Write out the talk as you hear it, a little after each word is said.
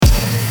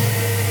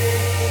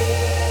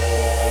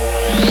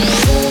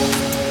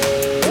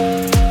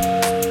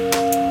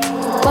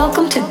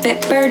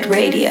Bitbird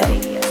Radio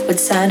with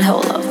San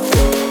Holo.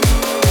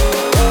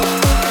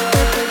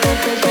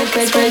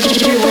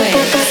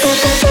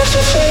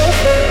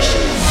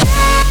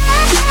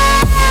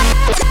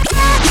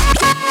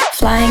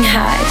 Flying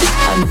high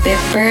on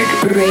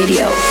Bitbird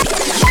Radio.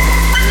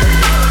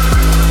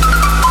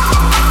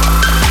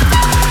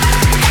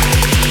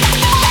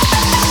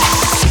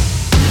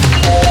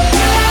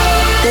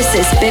 This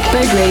is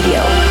Bitbird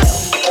Radio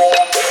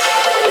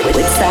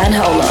with San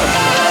Holo.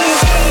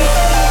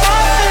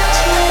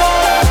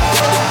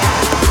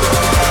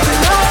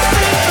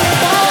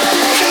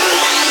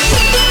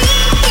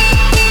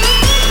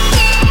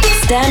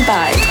 Stand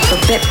by for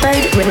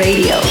Bitbird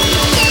Radio.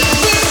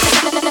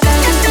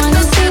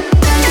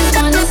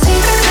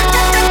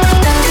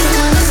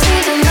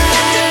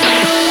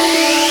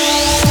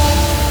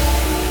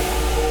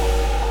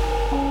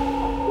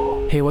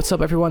 Hey, what's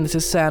up everyone? This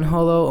is San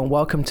Holo and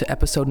welcome to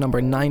episode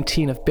number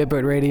 19 of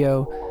Bitbird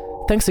Radio.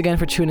 Thanks again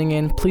for tuning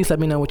in. Please let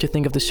me know what you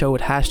think of the show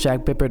with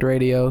hashtag Bitbird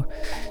Radio.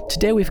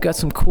 Today we've got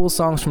some cool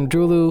songs from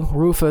Drulu,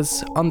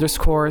 Rufus,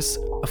 Underscores.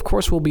 Of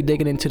course we'll be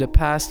digging into the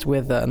past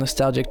with a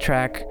nostalgic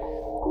track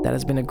that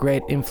has been a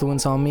great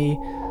influence on me.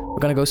 We're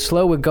gonna go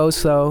slow with Go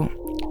Slow,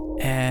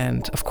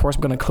 and of course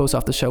we're gonna close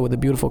off the show with a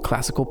beautiful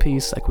classical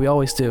piece like we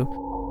always do.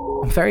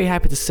 I'm very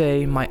happy to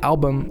say my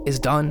album is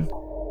done.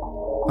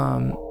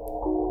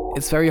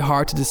 It's very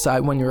hard to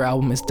decide when your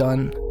album is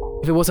done.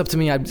 If it was up to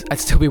me, I'd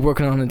still be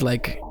working on it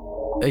like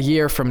a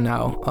year from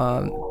now.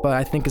 But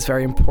I think it's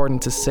very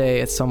important to say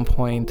at some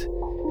point,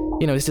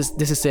 you know, this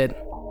is it.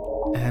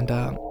 And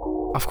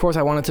of course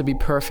I want it to be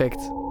perfect,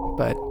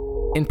 but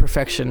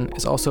imperfection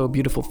is also a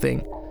beautiful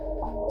thing.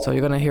 So you're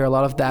gonna hear a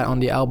lot of that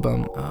on the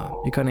album.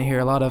 You're gonna hear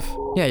a lot of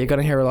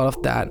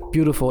that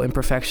beautiful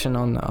imperfection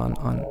on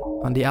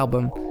the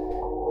album.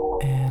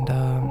 And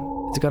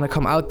it's gonna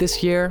come out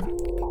this year.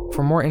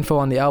 For more info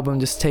on the album,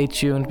 just stay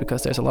tuned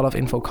because there's a lot of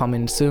info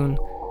coming soon.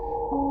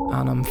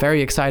 And I'm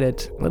very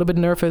excited, a little bit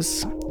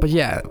nervous, but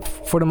yeah,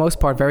 for the most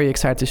part, very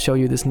excited to show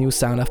you this new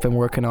sound I've been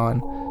working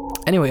on.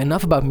 Anyway,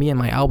 enough about me and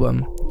my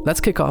album.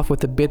 Let's kick off with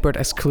the Bitbird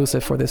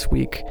exclusive for this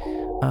week.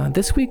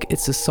 This week,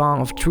 it's a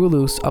song of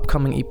Drulu's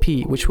upcoming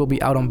EP, which will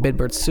be out on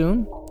Bitbird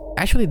soon.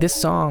 Actually, this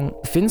song,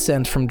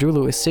 Vincent from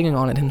Drulu is singing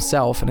on it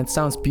himself, and it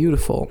sounds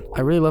beautiful.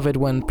 I really love it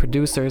when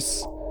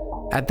producers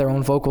add their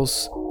own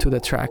vocals to the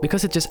track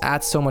because it just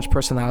adds so much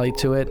personality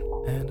to it.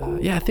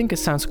 And yeah, I think it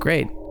sounds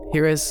great.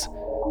 Here is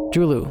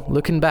Drulu,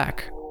 Looking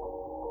Back.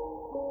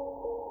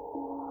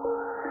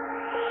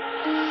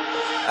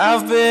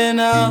 I've been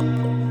up,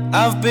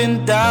 I've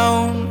been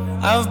down,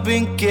 I've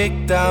been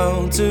kicked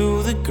down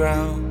to the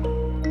ground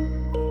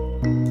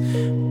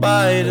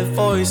by the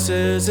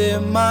voices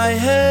in my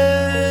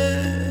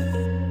head.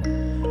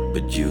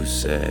 But you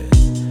said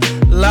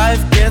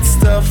life gets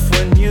tough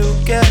when you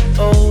get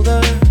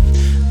older.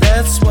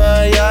 That's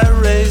why I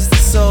raised the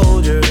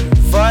soldier.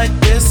 Fight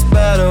this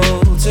battle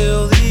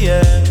till the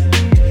end.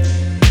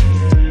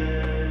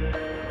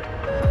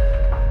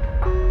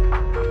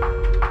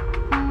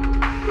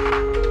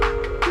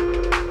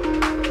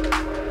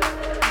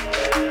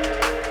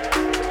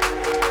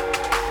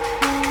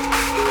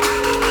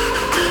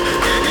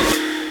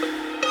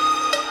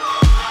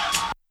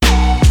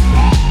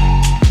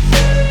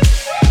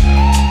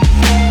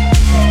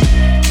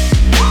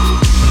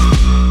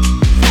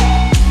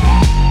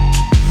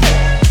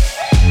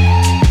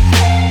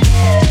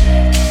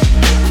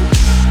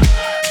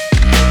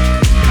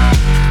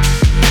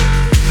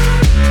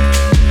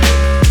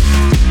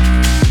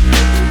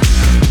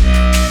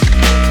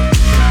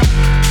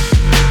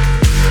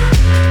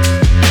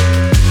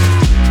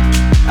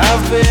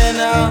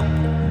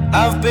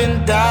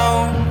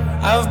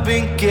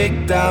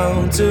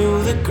 Down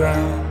to the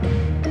ground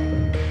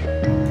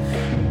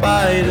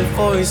by the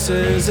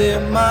voices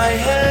in my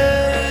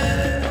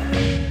head.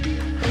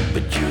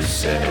 But you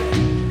said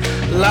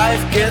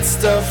life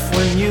gets tough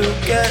when you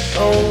get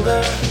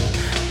older.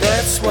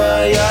 That's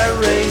why I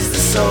raised the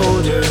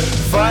soldier.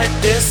 Fight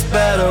this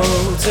battle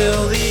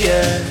till the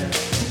end.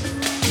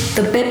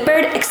 The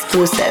Bitbird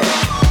exclusive.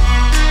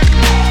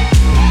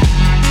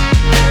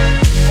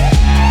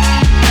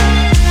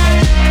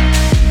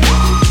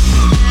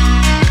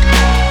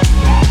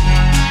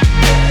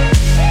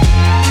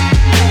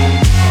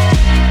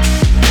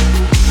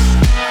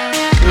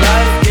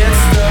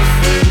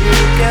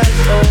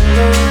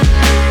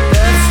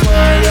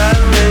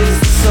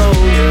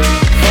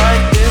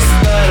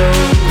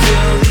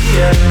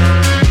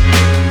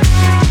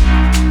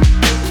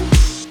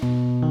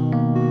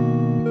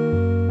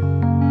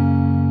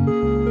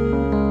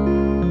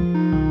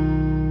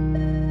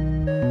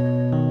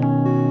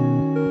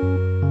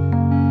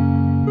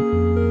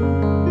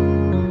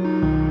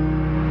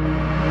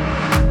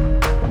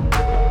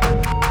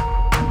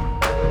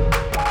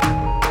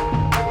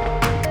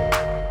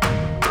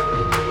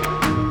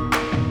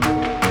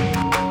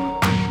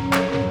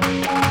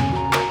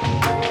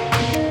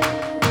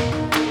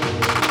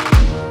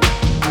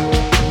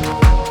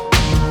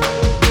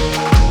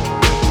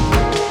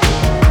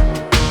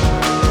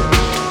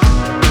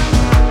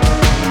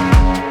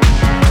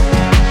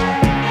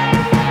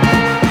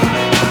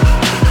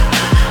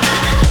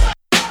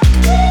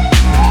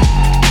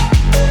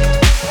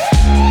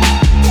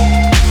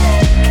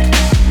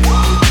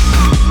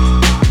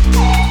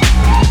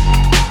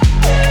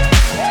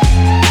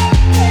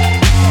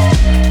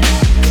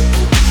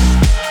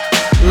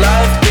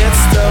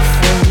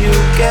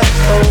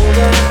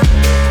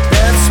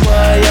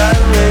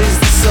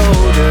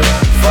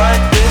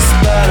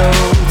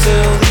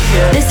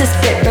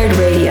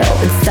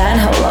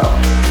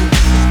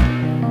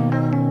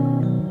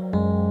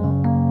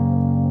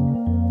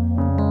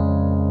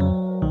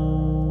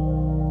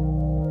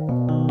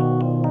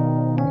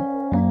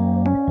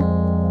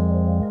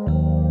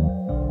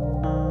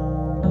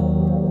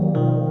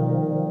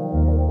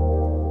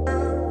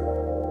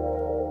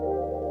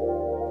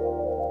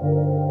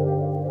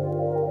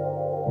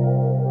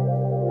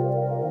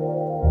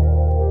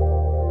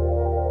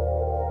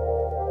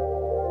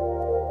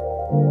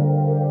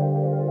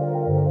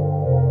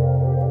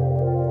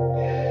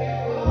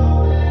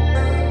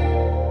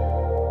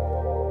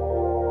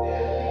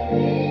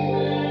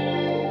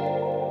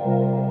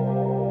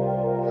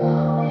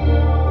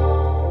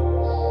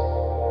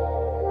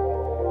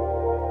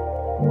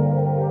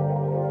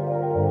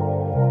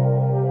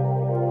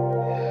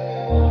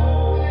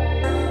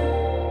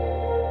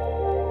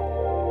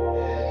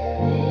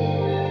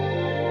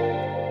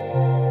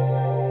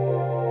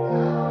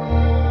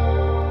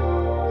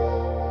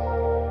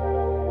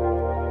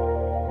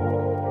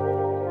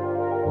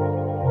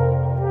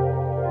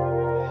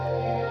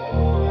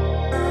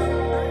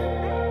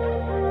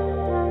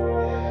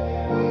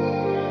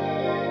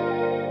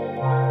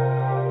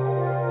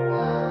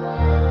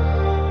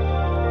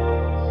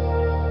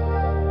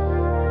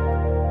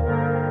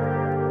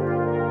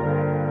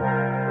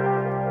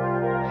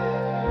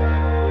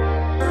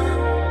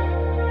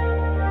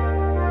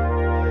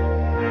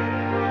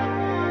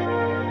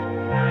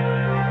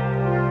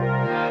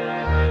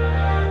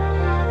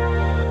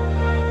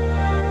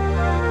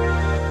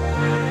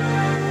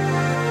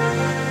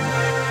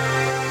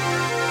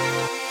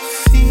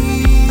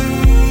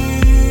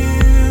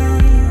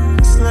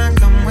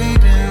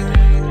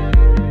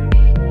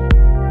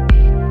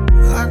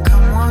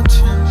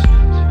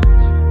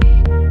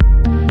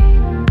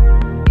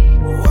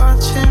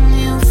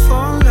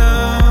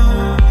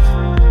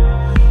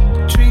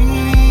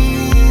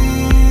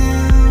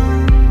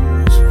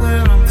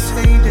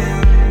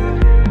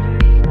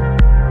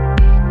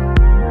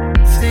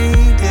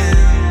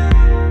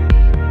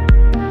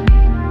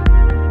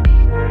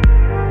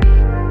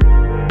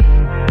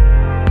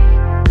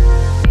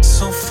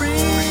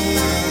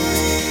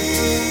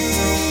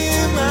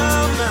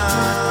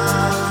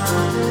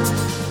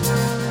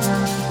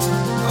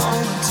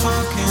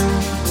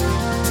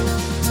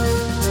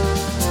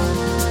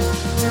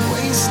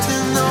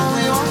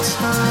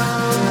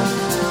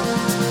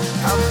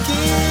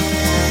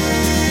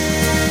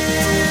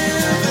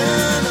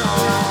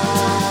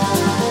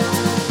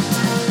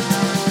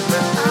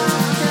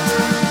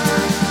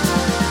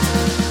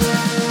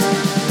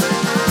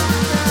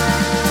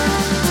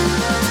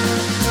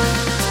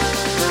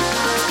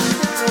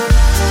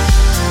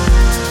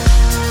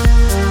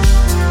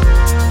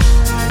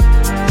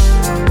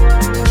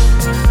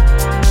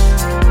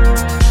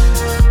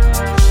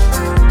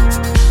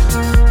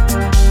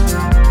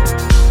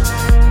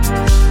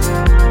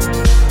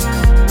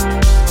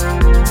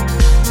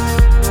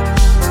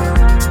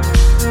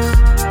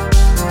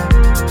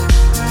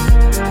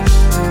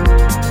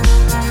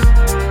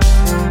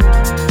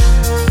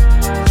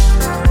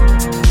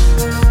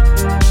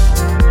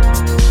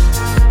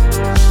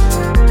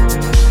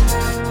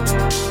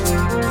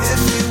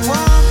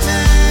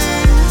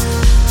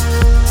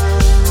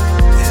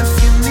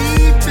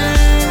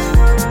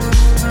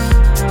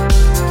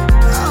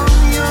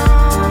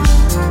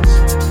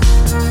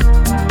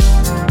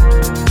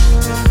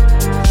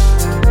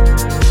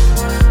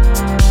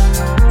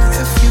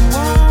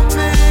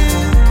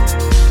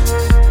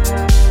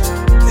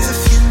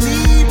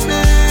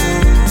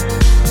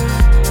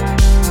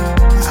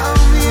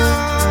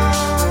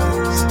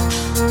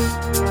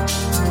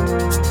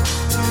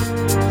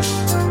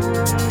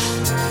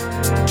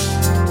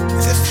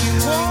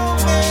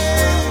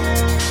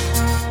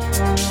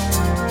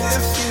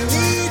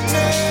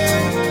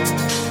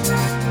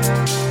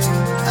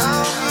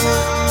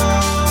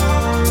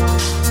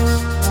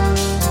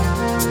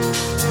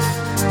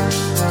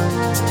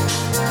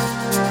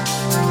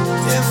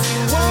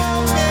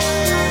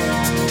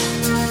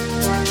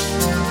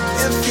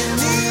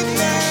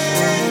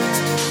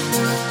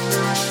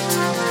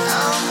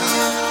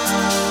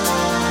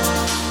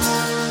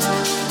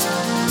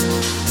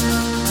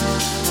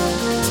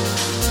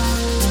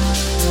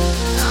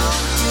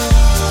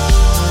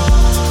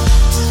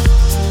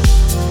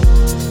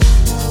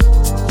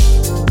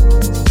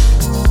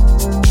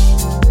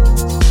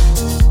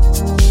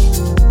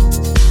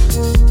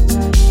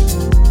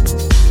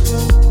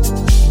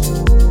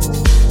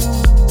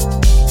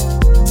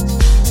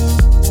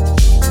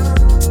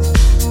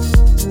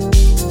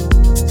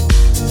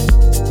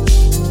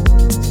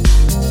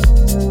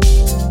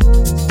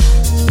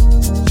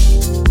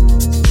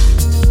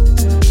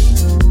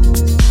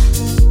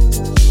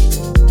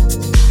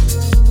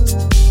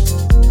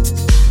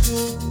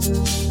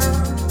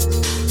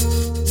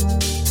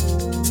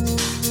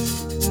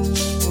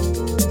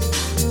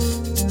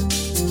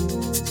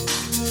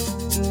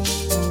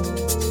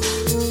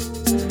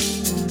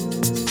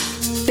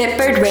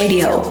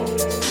 Radio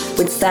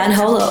with Stan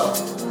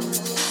Holo.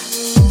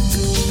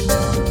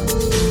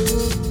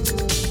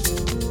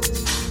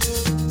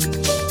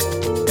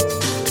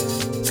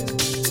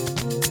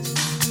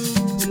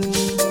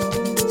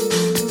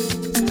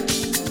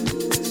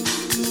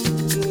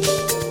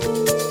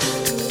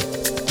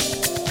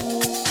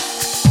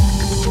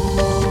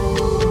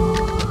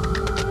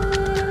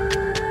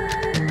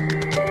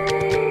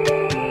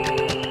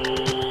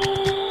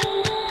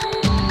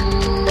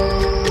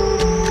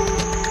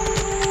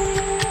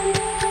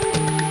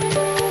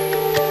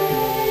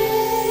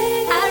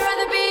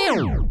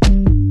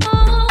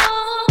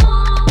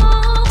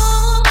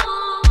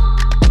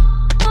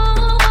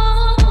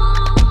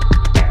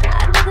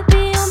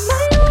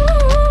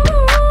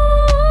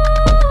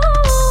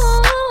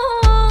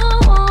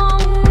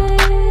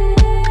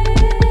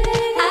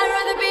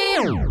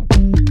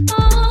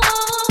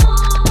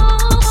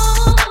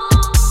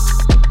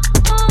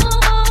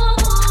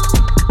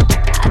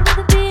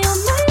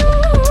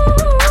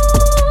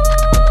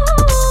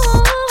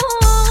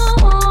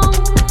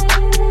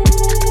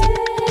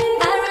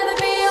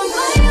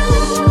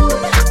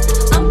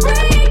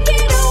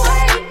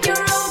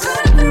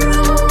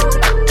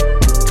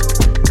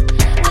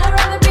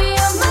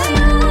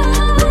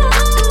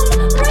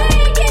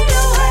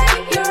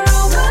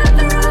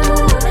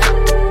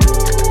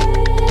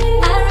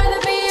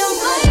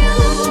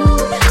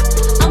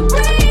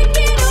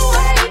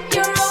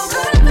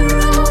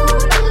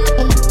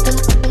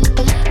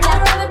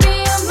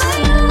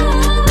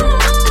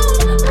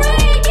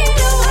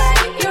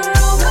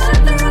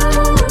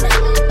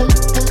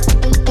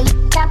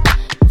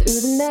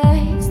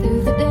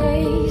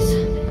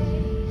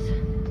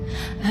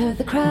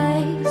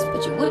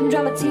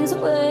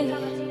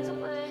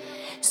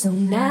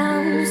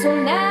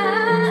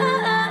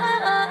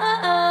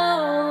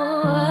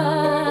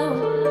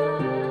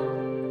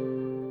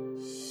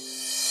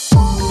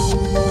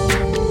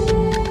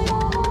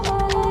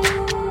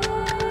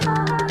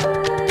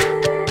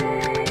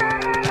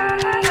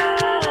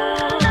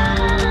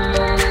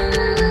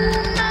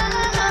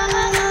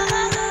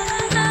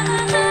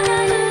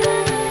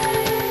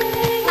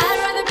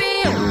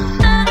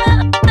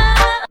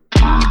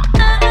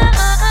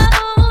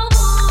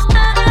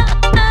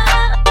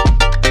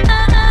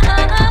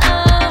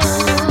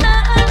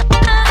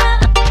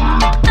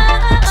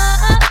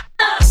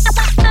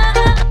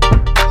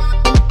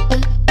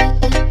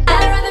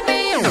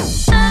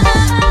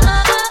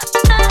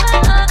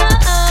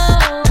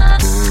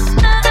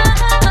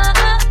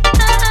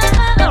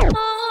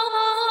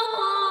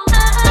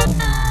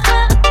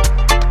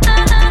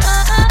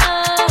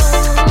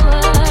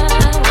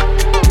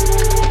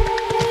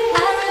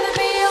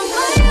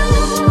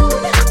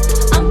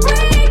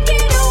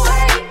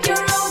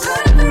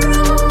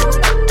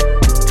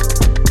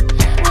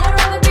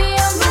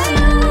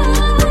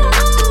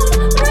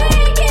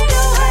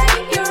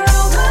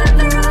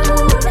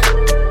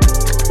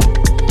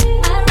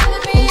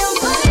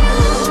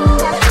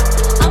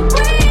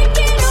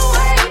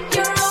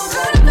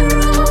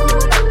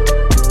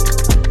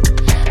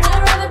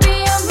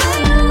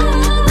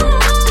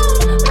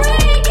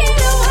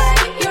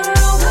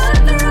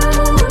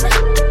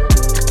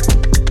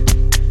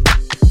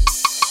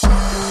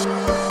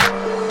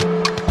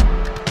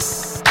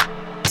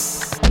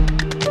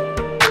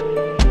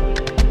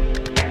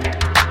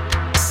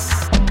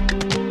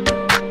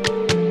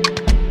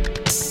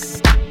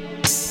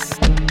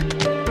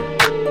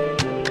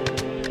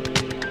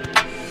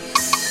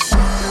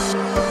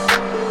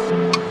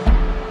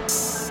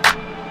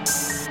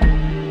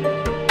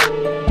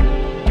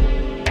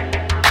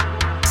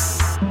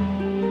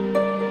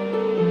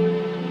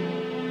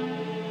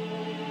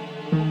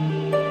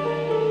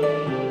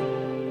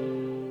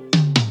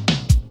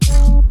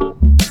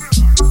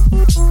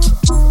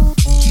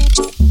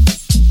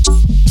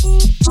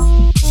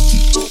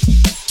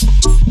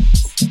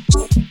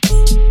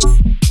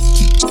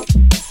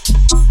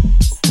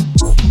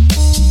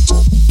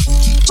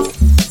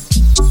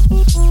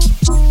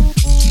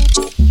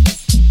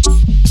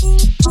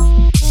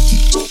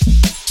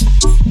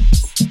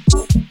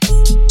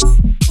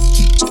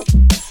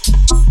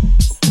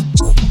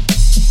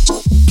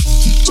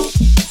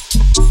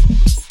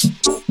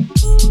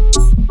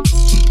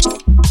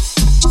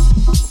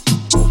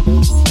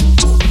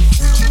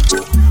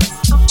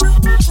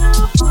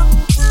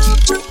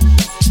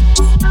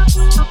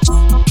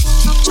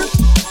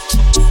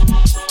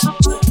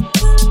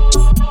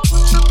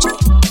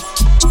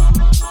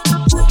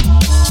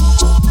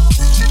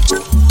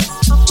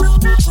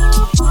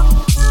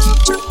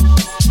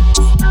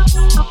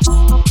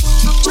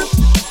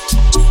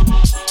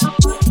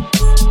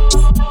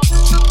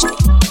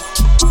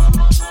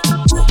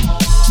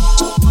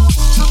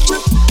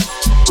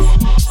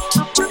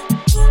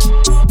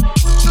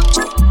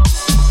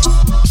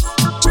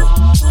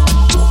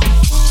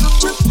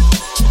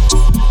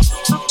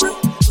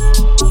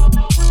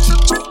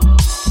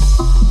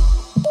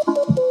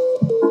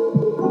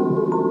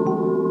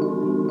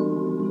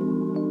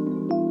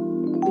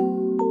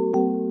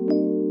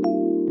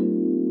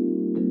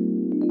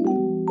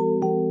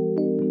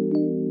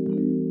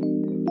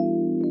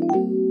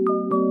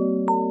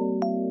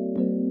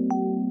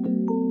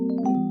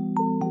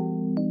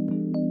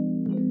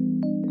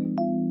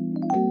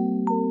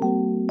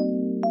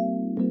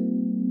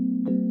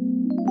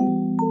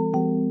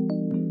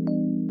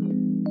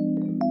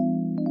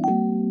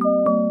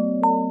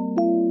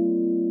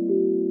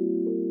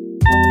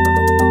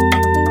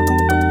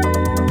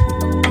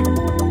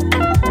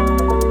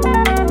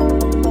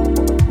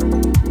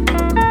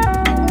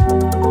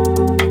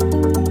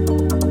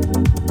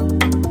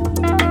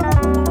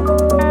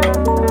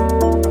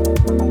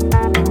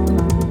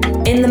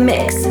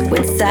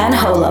 Stan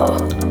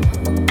Holo.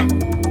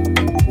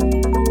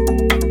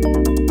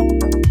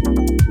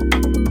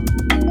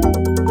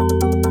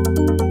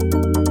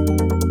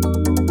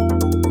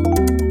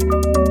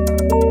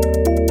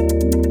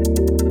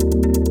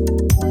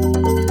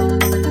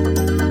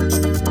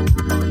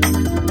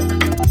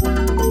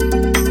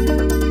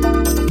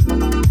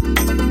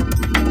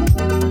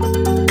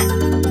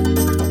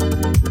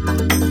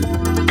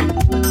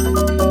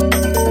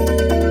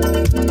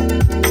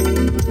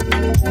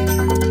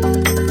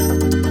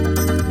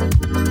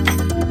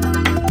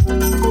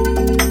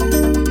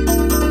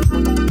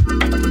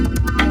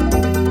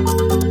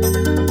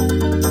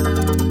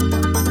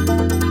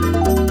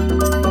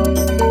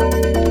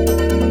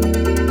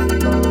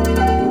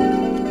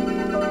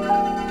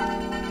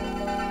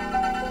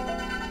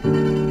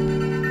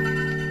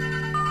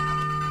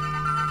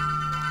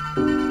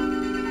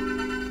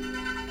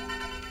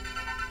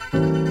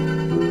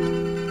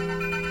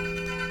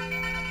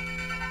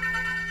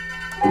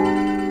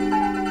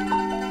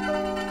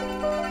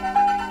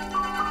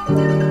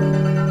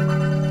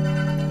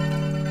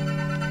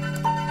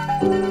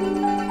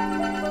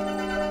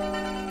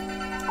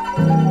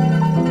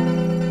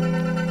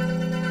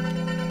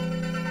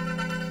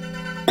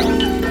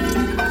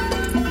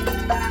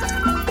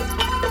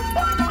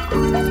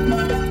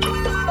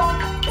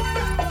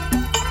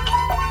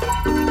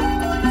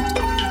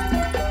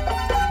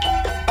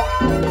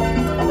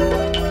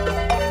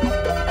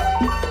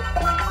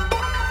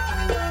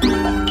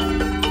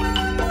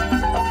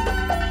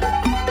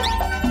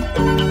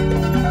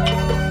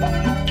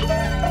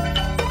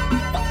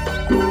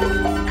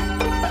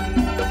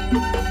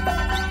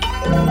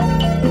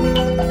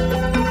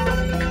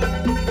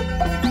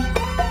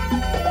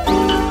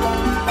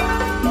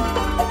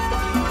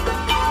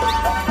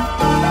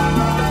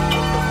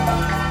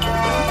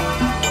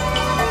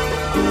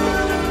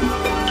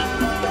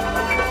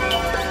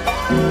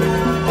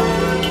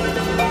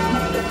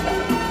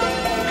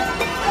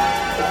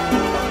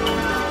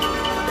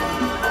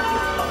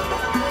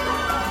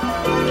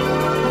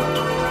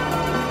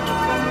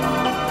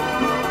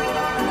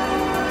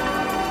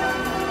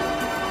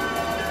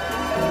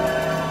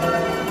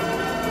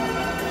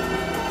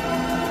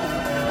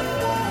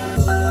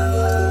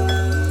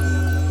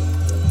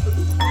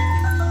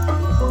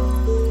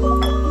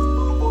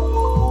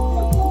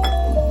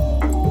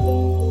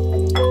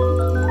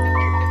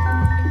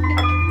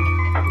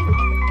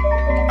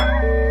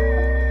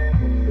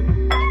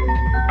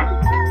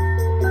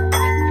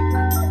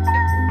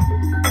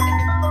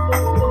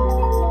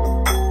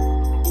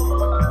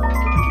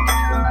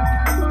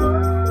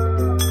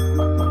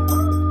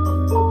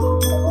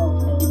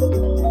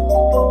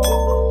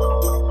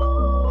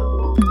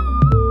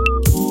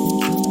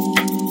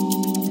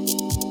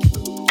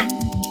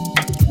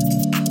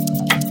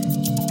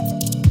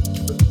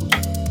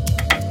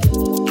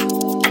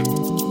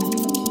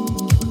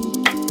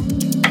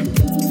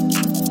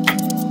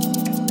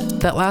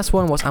 That last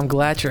one was I'm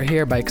Glad You're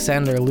Here by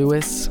Xander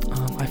Lewis.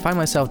 I find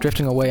myself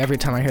drifting away every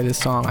time I hear this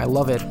song. I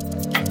love it.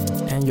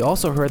 And you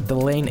also heard the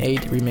Lane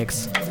 8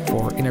 remix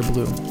for Inner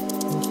Bloom.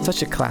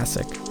 Such a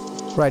classic.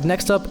 Right,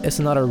 next up is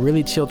another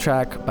really chill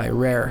track by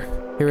Rare.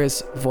 Here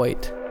is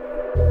Void.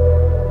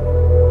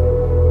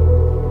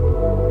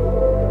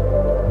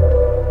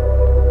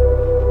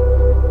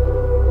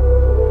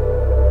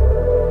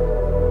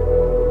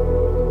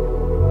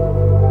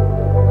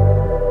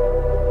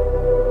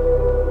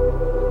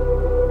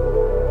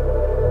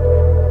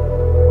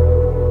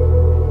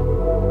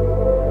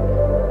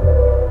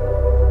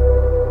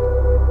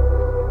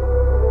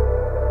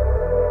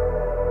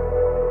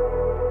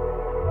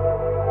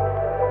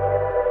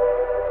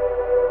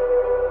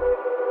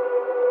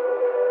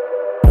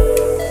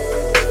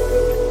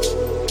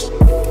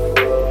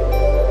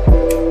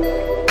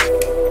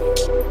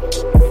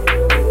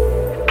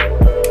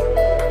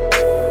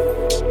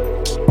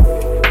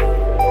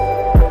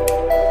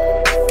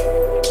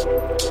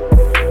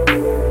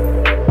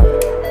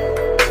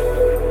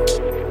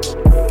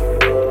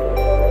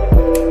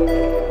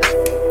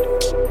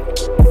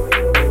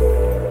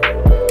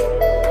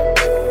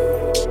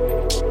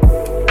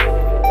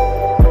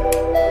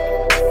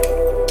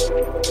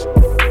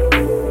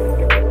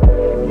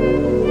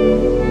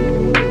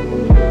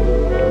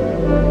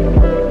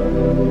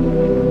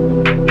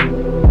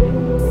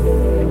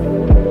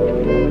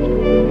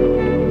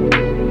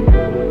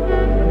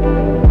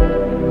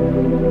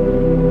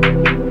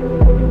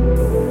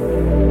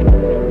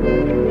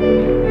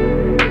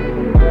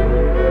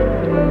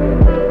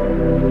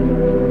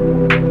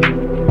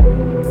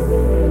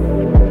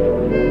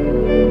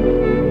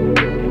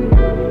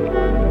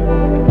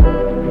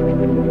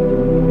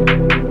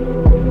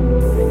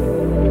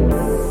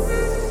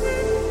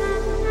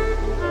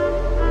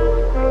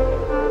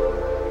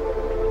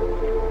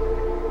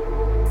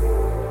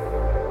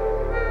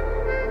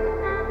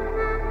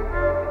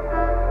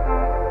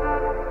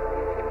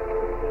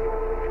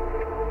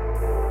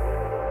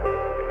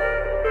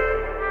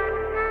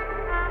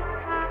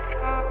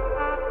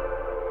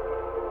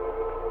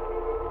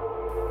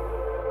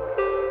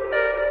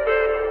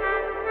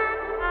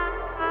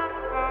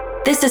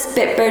 This is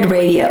Bitbird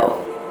Radio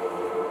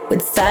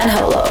with Stan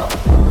Holo.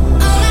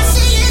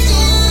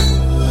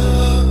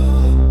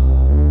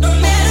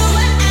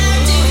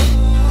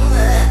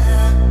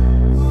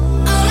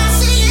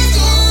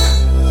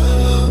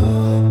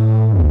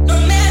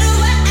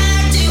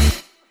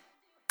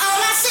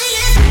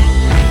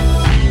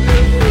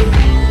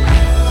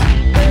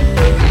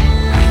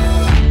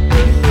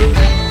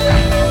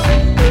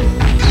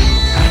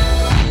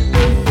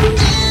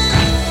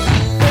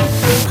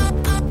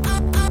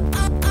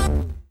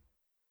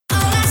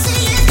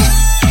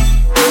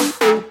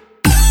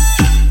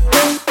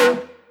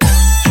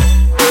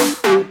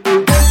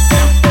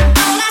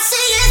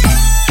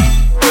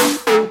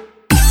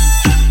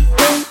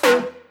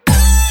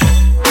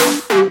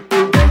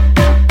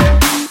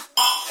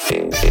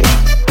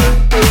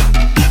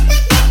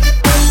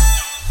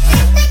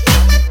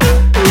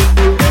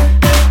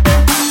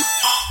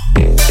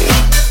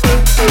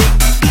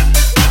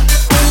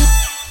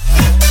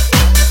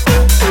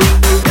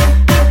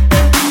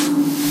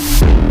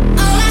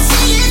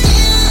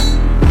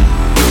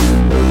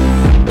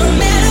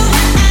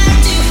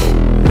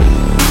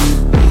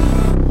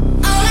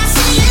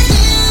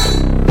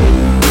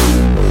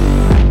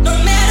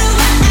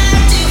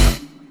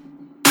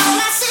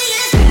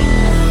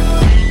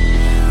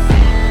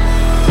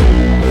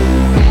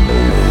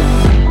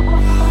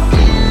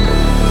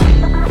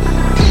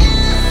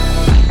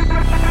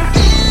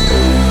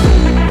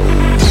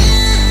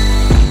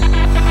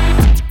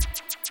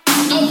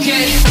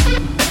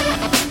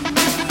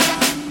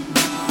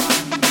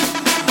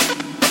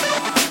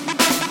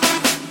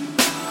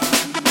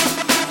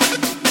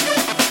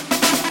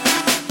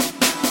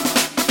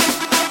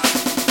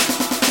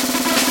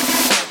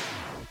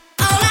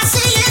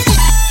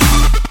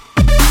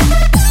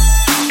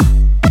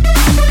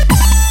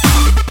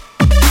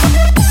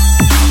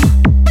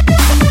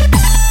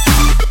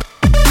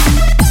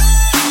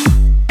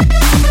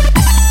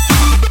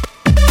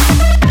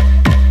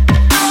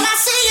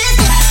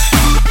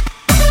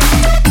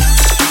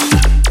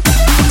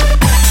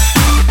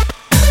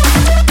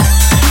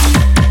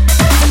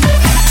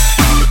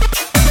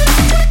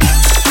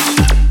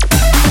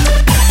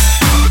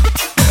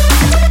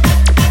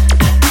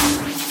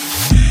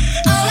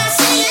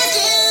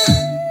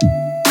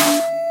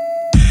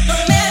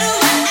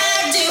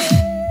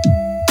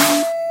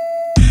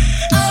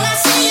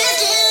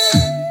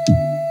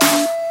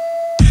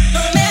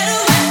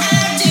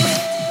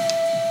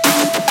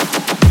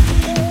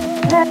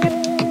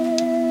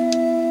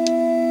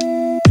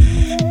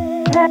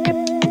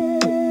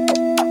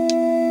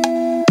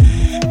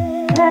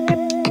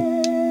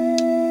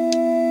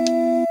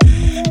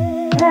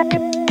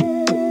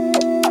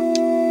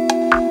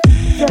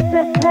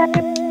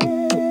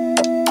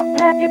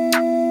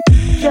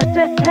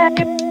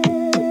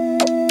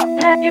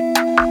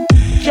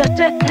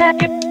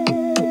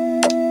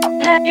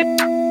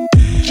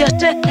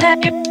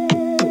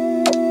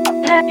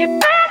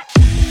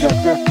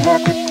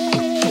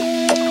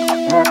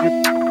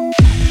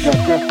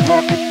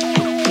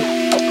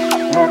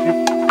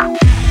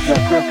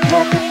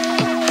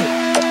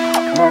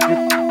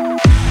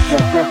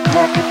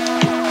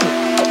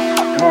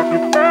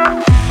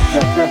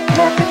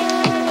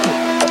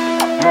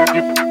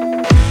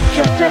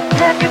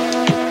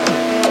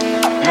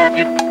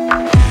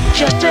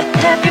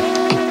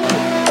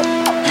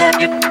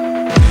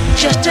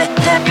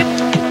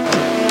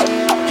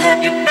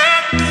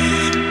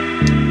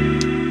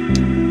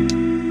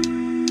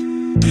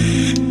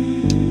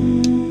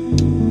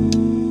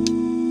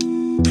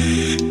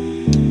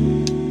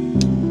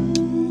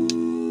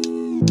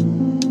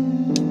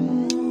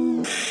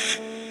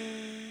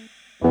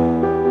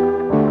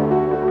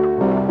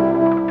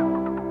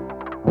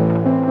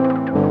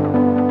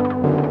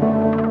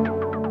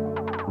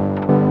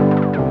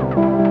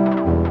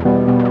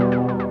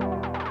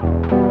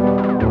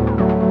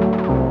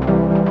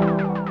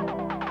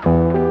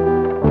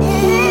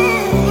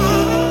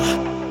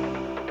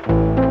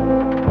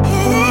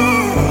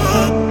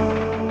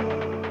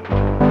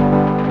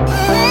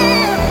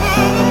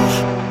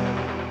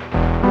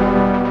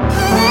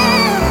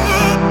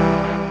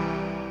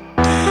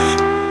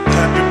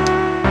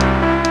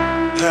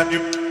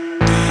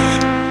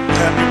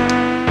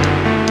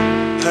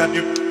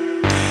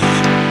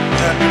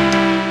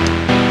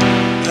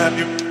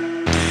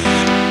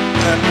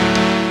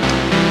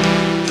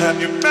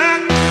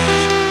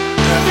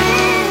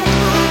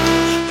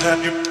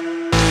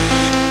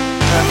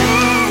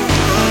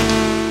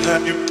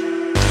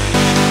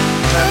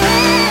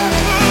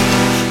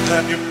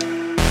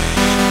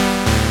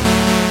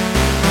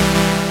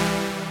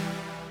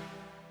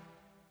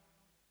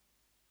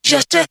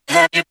 Just to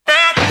have you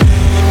back.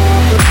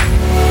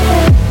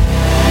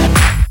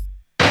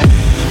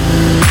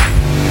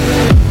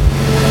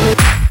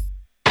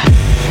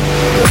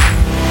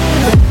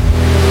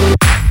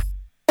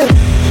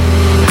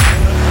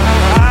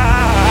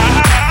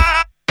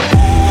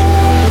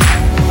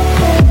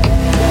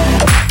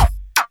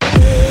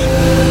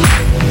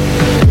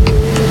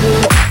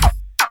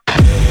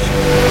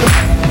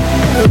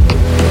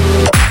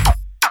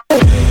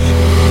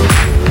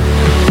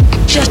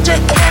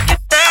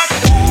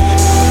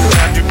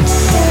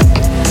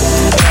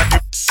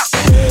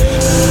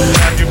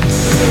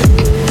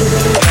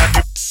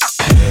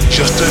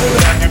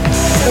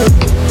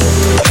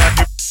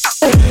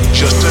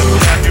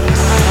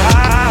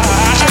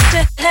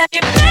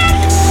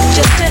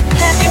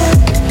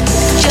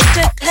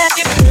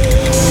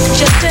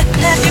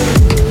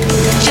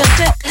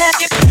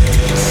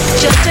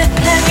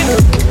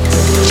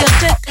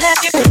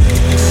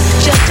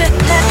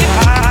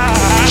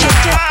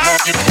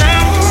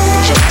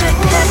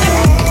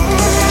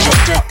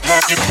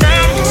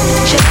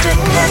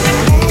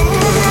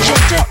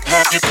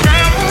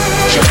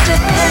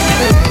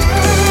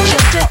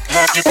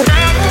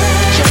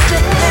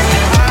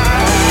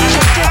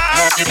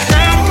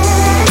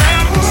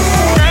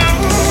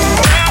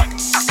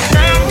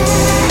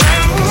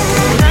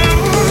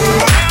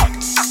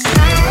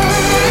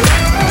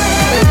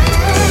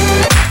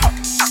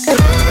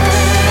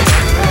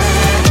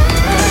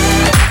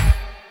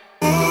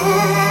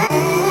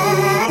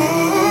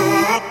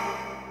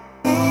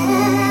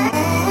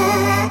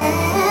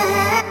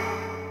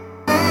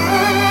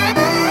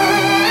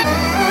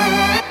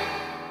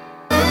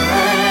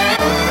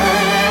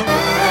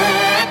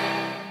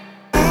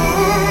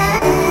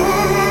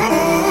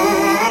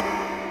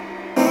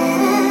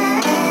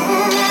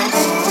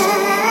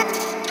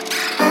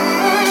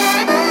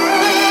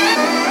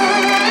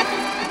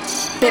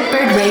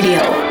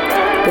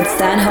 with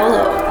San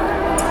Holo.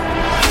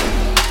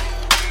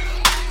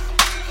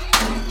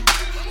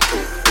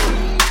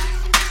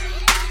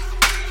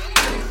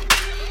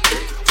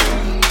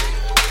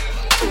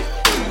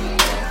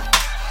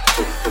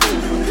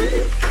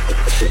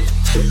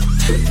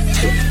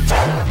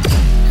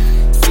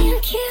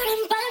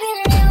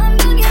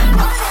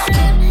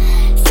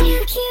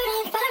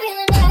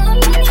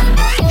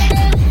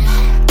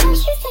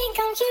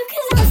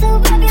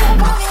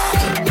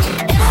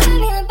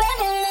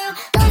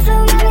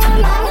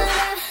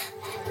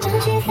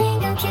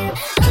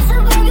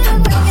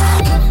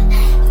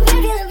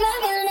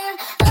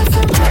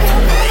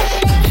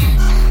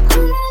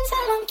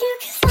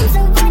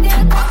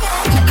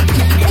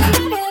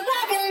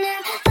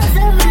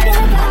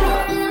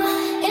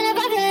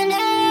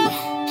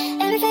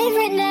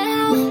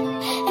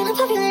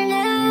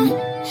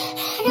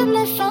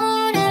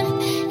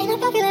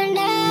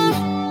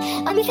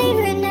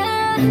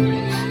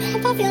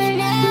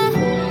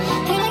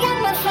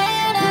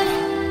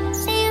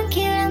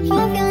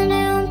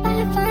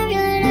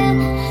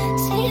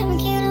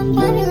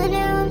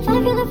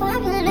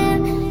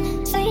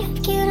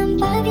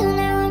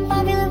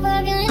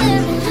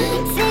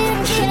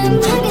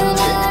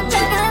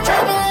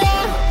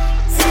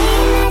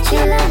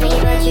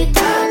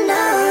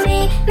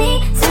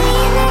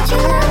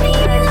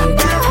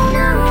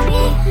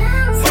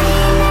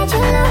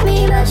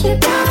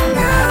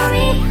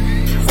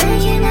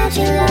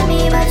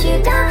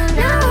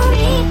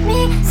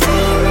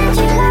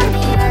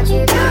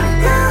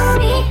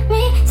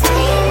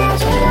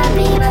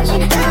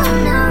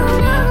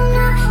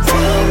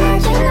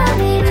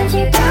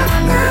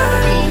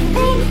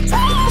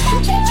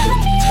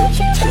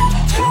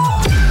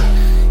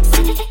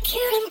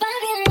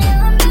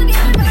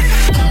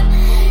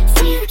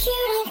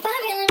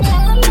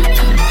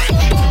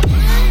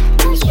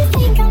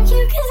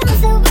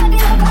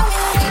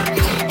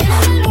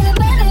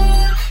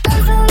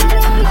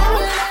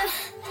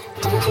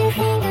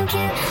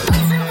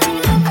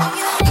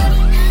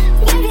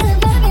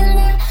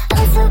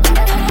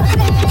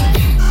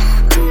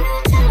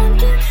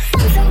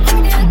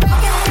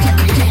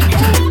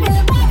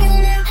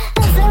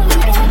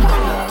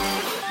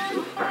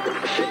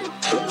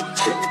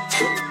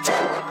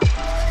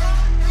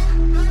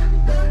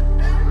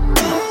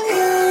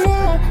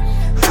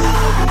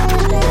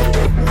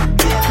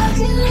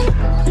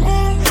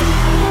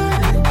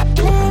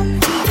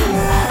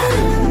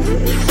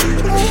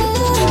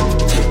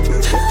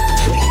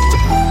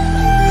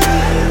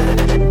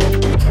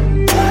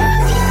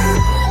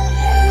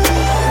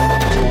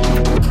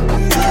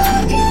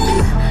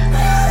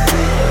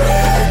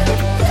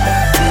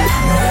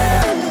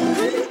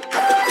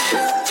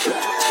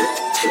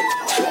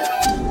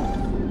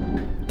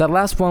 That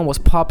last one was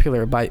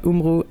Popular by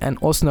Umru and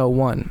Osno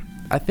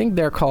 1. I think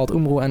they're called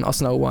Umru and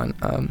Osno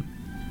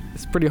 1.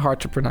 It's pretty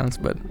hard to pronounce,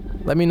 but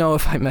let me know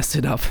if I messed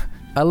it up.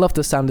 I love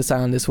the sound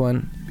design on this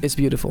one. It's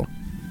beautiful.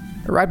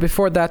 Right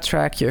before that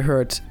track, you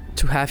heard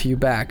To Have You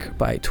Back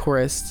by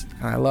Tourist.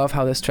 And I love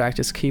how this track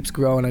just keeps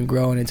growing and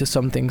growing into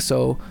something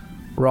so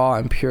raw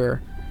and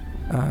pure.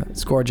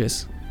 It's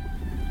gorgeous.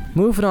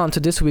 Moving on to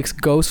this week's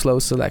Go Slow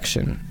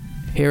selection.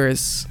 Here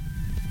is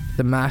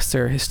The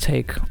Master, his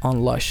take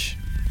on Lush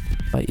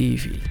by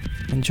Evie.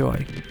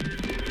 Enjoy.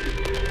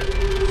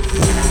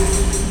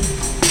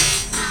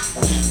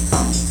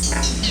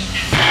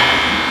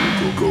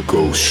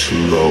 Go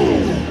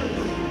slow.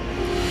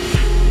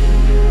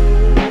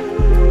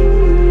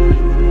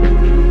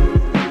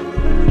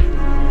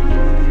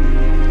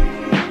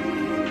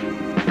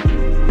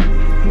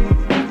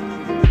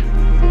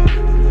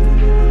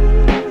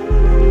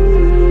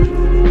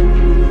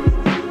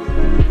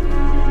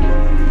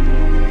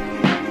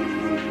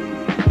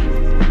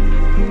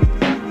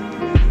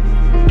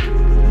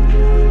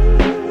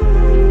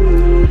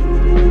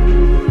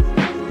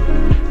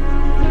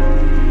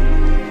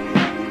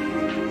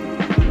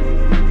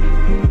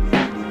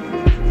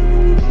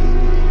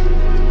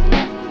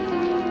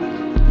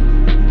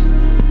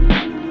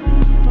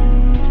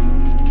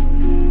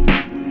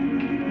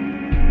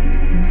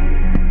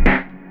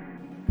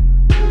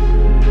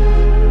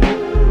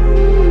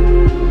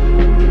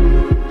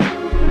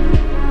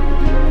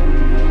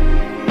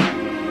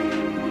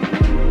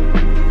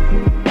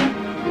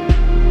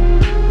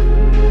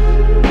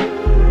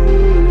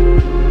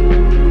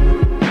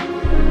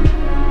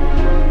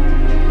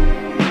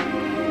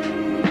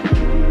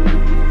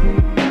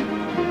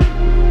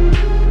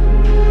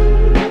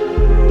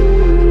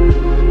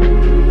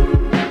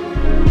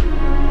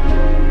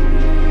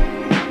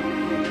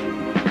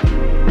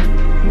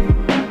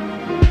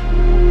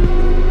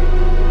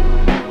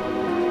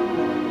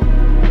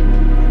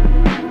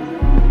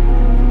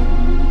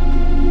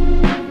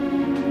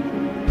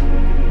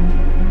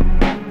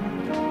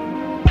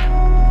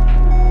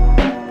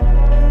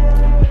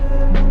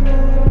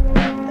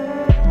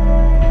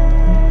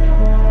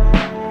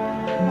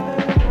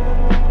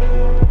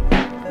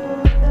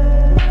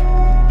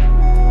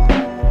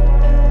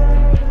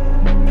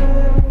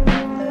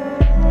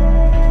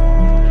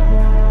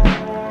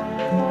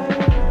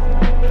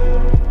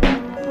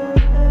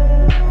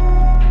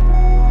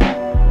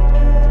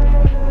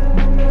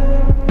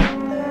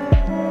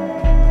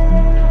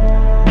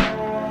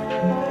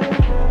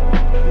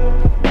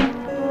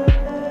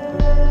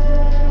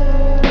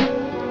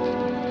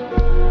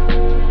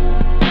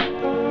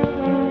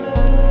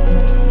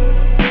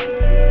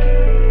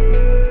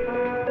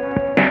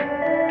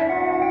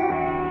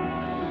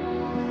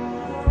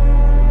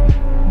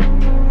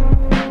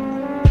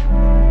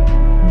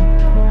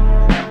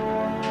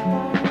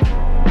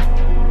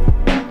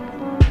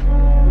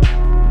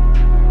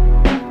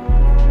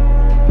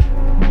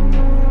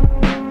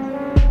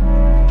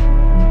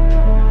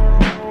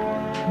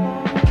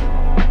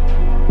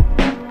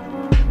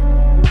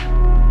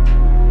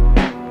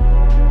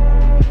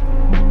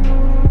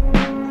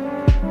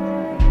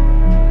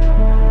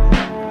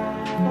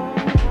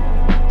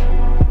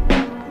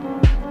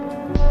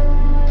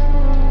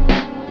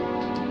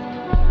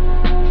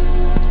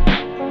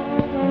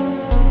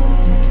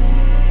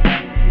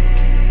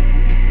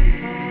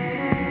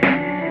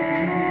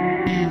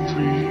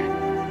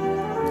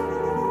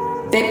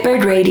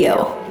 Bitbird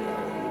Radio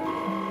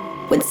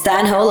with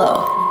Stan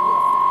Holo.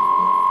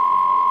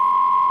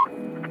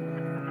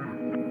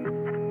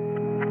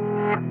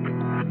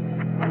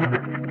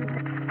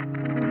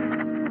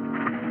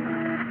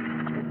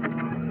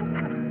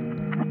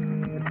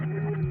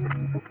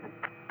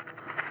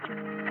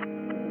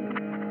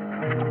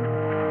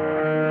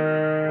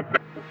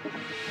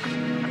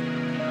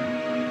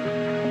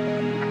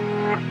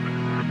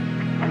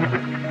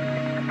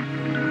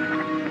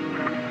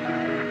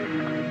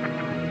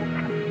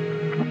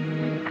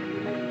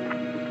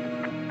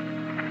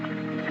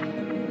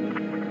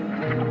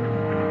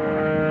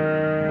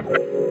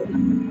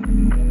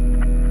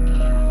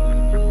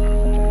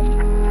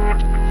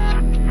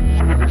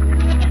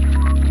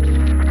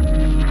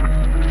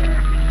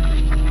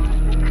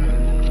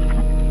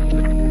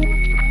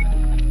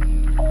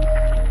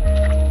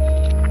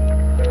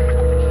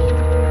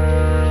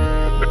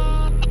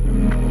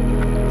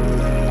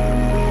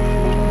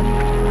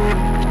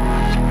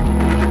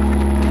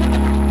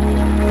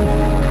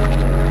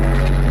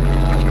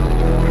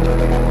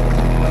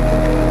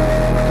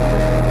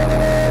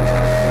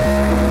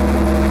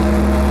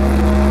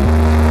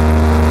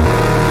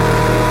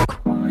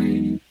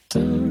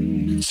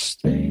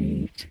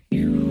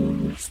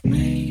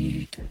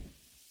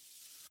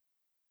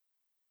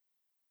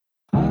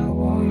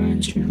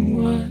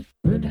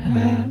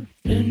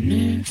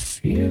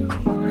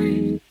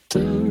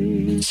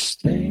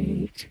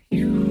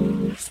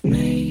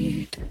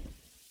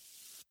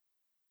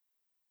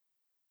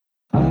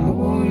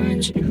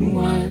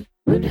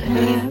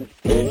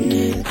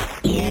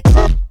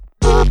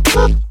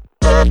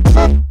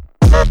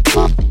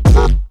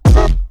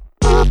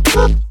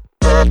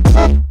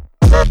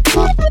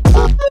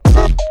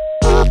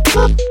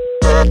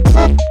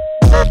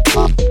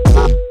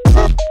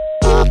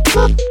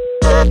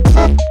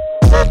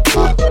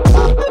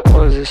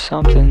 Was it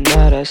something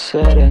that I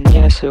said? And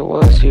yes it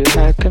was. You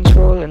had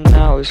control and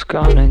now it's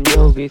gone, and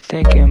you'll be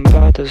thinking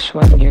about this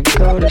when you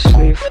go to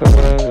sleep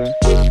forever.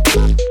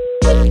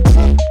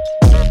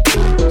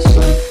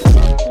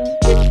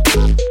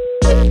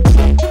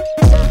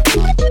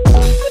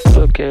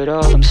 Look at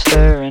all them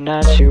staring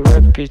at you,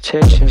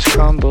 reputations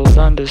crumbled,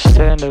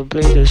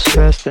 understandably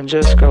distressed, and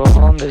just go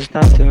home, there's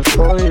nothing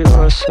for you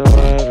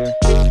whatsoever.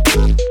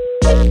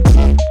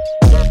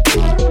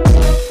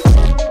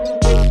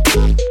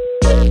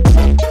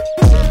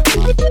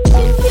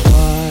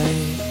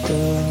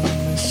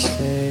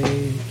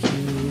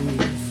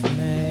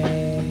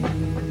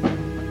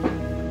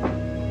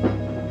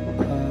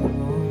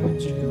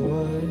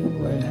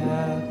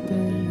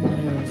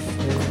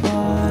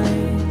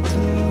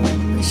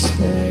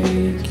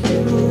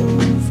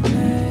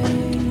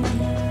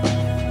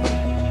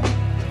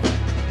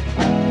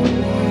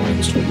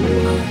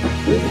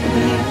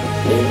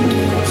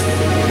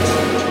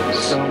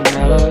 So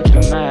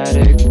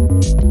melodramatic,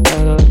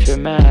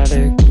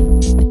 melodramatic.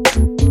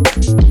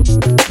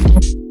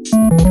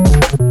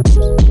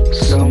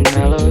 So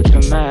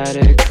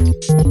melodramatic,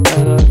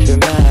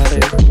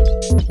 melodramatic.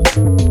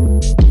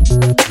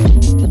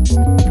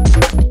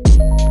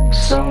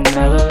 So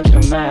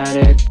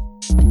melodramatic,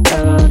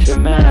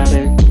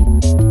 melodramatic.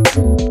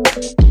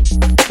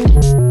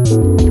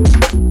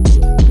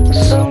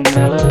 So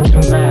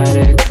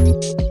melodramatic,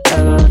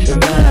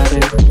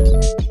 melodramatic.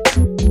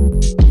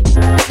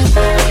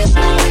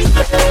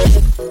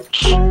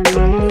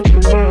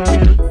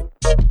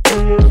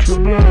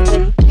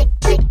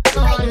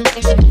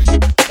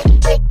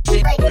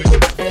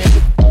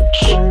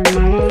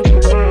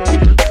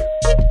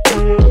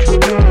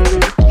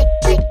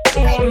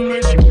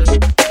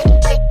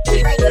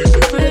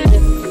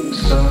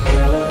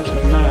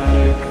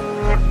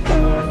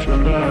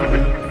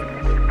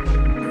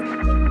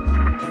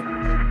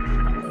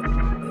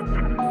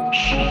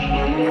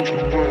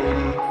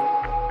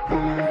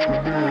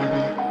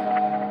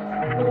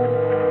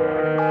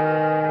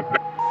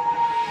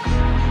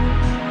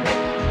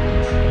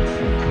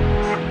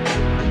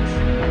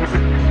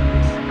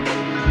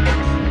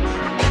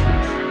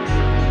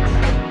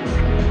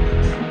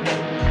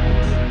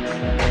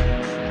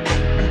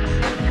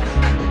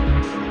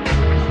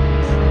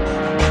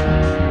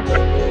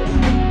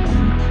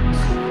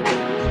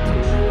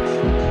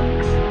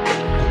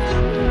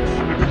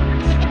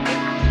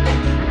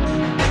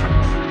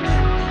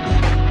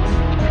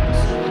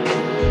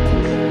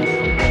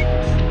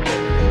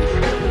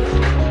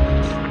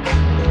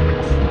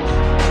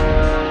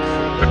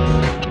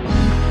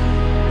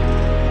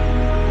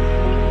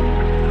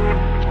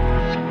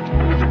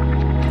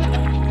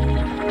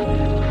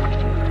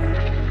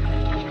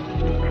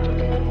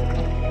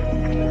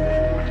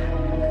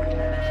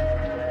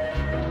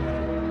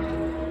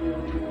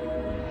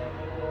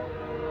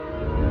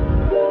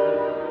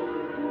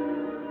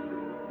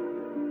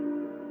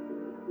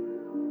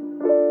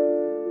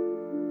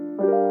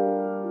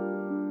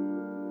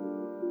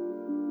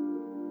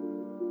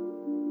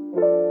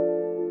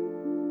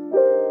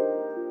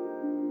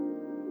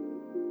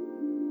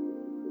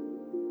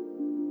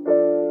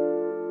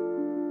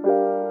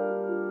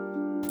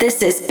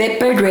 This is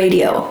Bitbird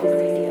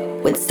Radio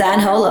with San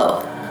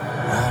Holo.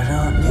 I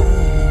don't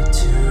need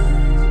to,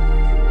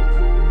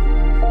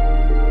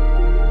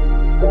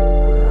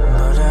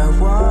 but I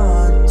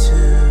want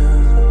to.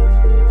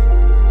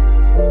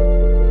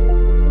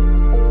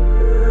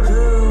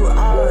 Who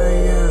are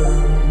you?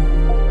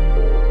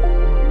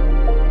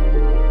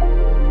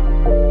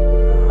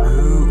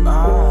 Who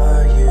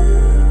are you?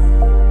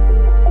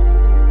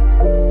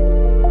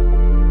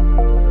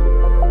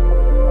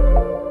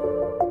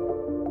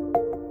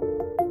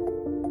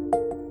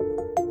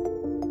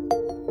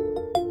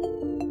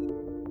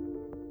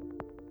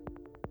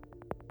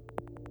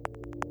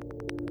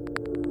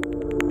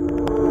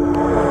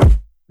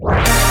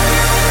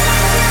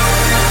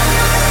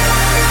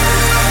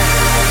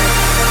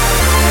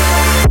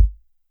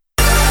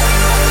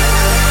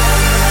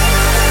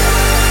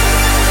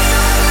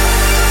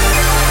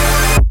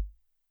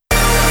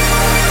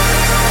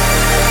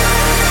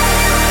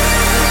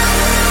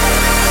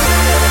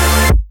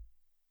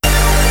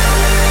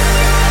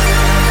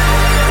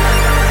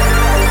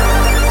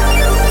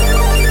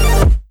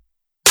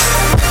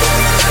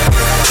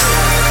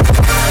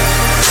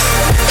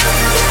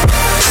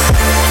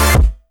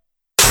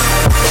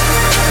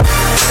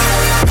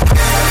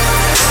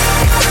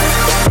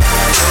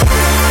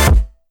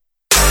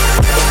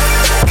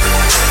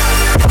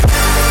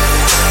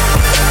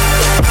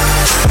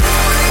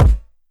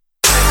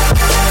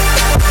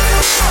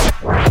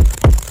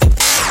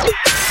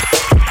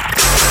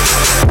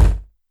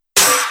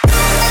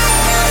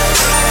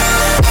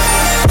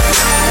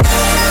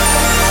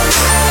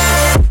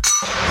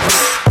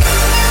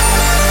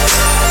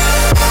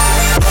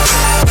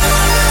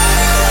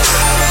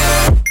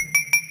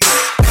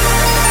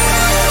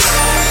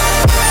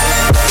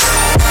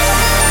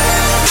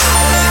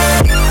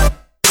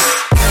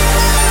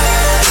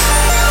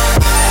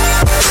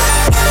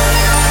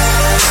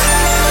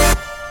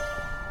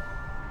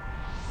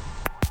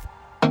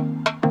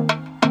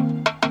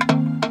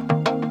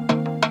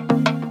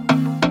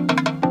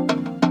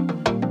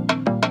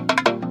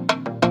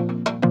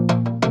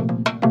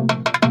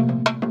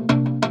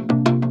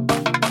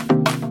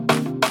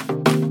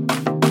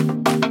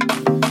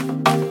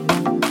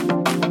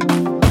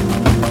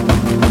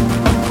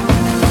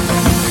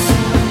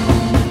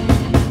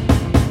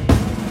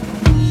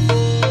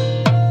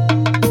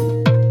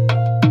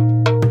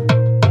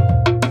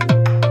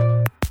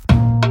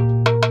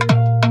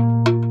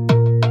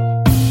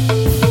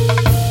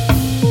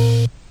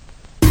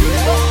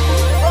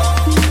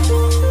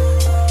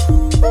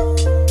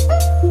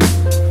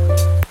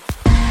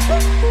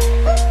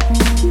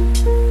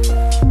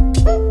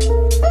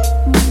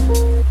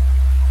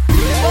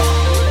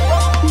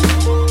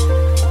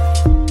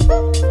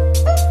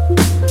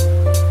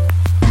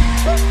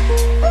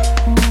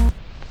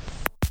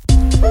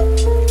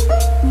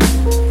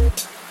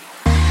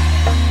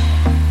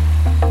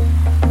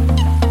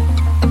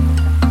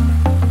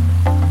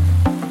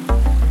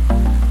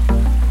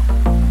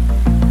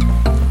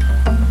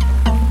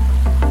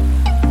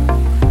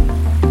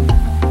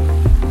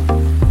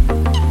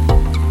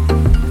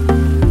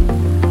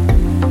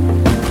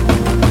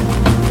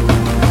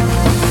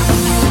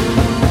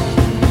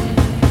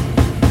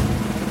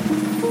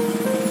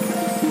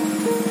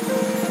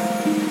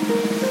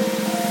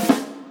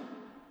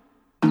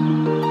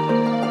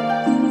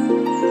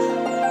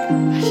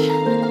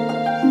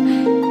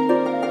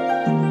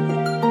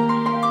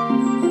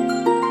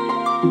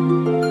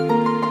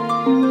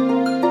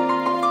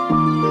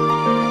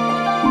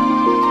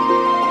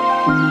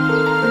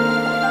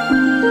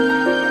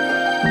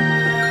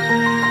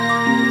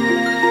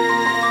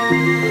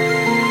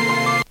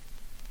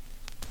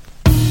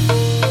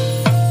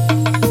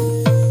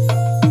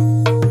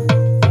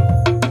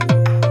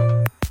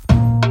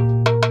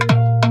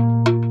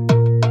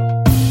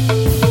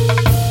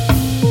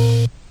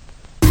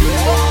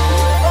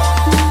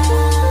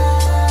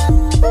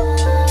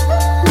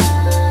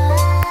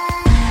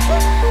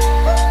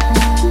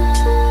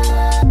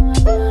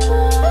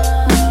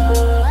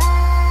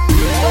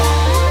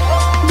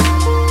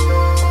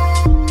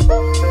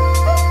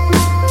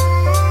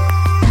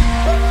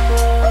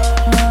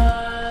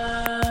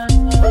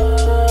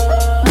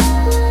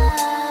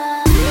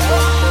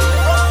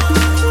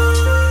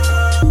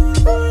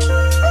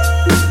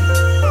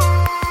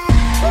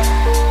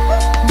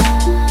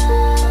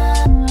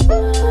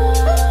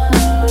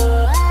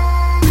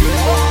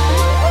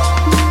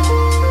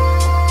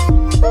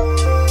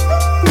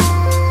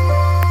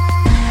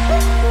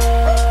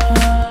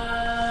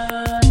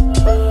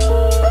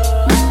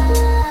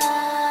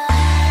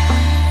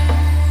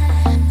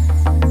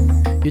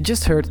 You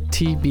just heard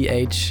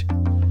TBHILY,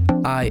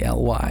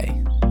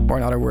 or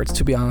in other words,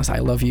 To Be Honest, I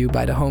Love You,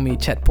 by the homie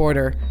Chet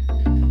Porter.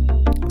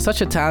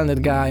 Such a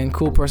talented guy and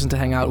cool person to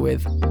hang out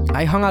with.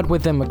 I hung out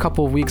with him a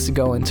couple of weeks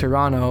ago in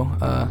Toronto.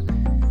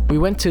 We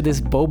went to this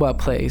boba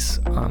place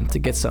to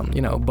get some,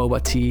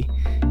 boba tea,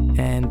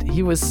 and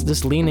he was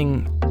just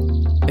leaning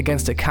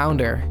against a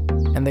counter,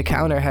 and the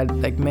counter had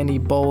like many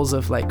bowls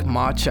of like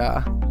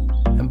matcha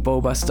and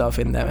boba stuff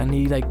in them, and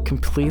he like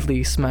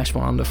completely smashed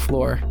one on the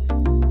floor.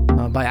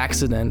 by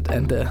accident,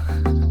 and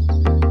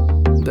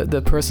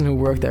the person who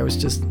worked there was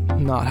just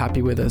not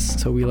happy with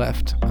us, so we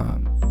left.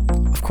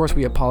 Of course,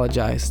 we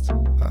apologized.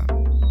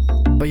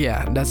 But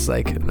yeah, let's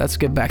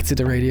get back to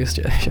the radio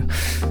station.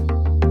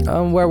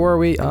 Where were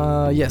we?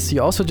 Yes,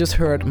 you also just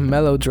heard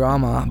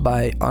Melodrama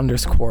by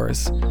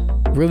Underscores.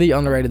 Really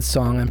underrated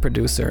song and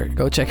producer.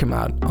 Go check him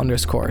out,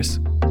 Underscores.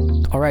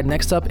 Alright,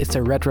 next up it's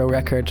a retro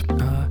record.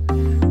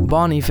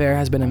 Bon Iver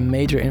has been a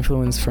major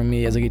influence for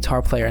me as a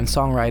guitar player and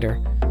songwriter.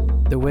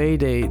 The way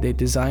they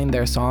design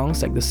their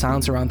songs, like the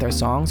sounds around their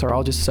songs, are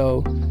all just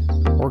so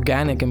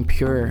organic and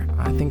pure.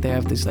 I think they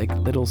have these like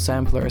little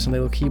samplers and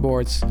little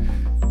keyboards.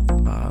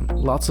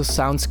 Lots of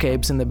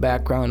soundscapes in the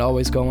background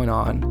always going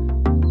on.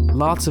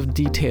 Lots of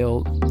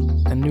detail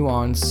and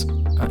nuance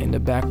in the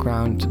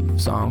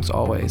background songs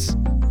always.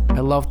 I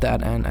love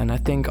that, and I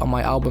think on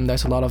my album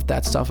there's a lot of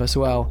that stuff as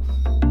well.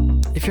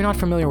 If you're not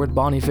familiar with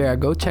Bon Iver,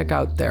 go check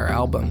out their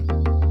album.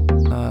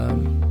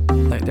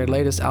 Like their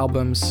latest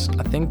albums,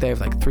 I think they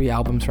have like 3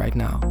 albums right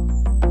now.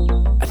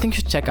 I think you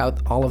should check out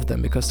all of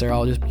them because they're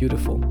all just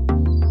beautiful.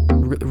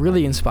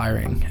 Really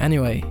inspiring.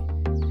 Anyway,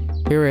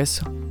 here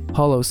is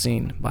Holo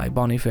Scene by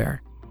Bon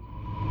Iver.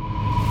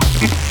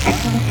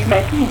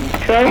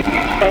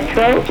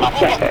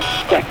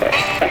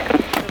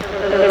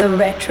 The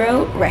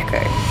Retro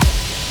Record.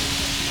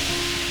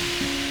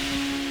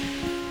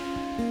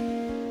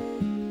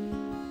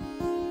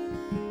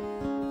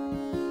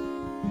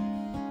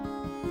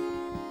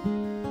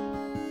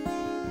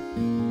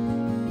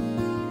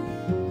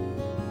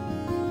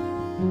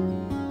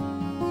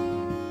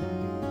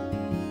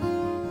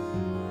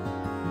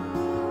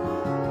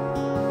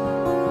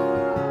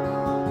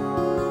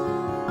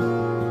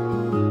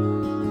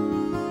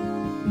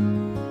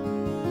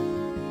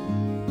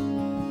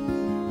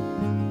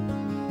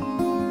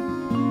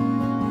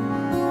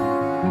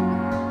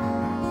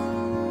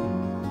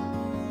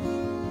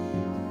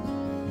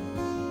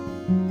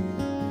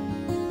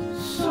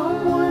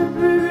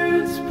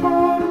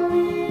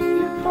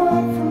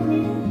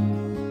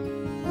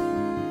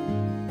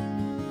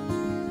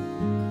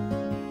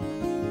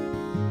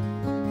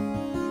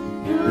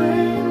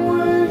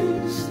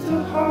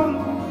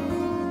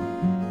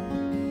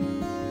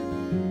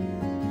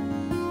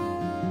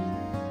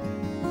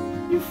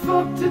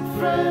 Fucked it,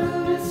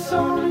 friend, it's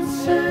on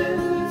its head,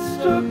 it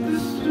struck the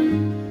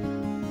street.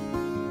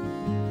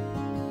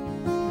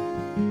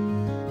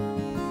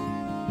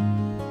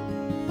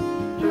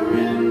 You're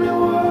in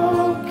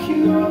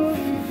Milwaukee off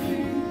your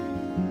feet.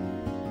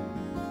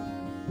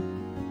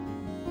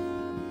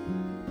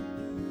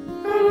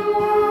 And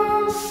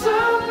once I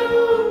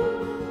knew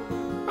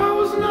I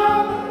was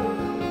not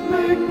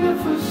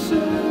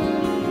magnificent.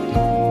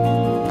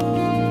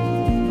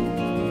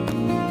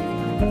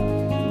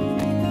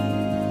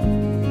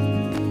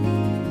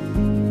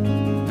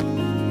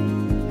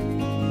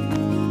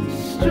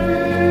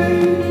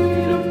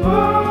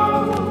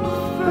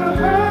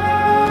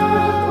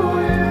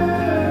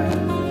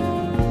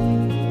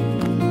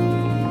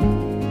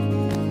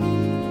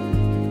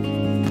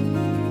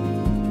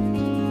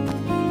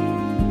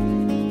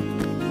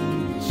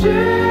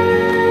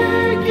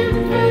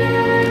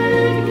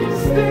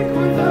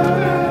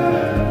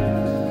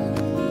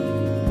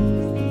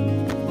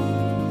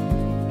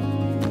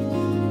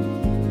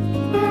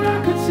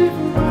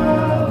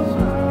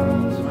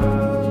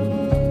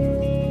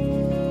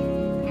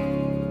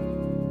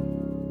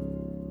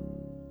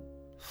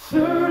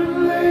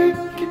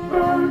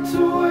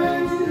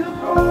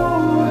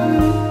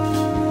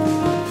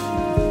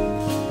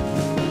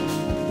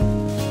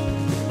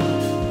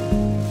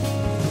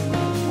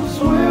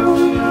 Where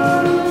we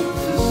are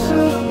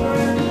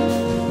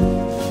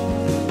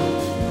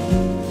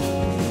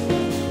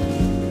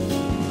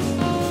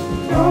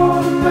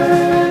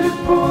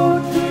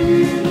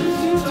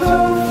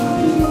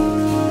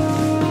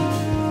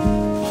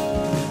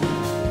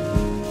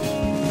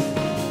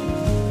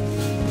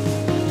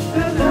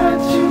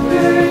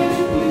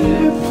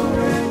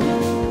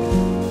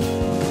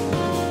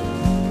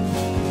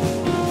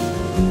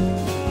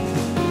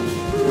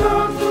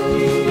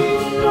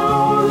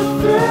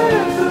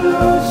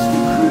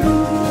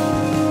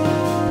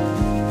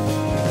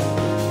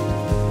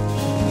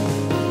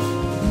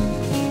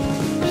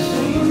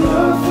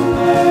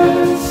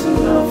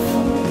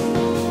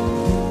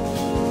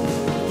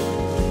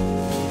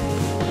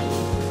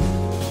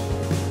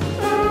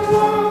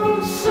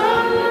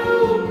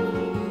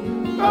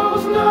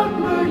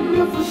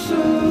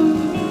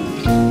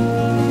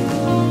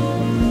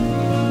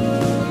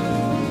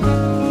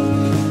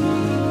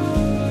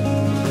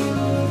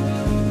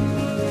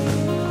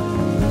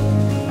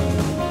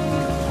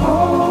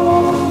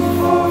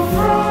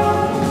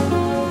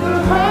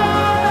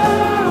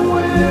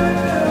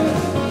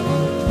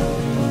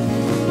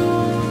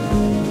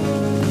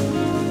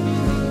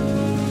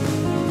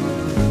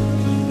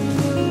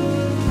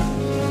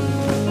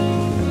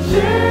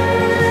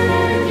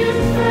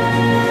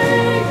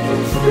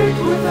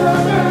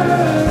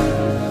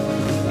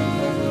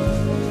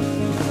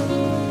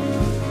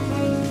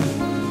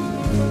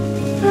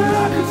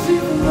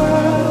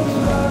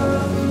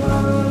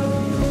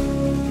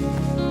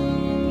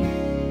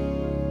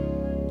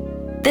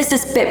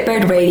This is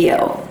Bitbird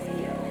Radio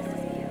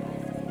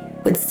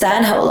with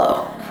San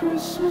Holo.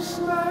 Christmas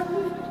night,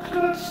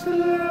 clutch the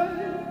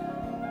light,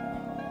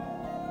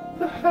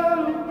 the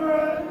Holo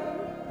bright.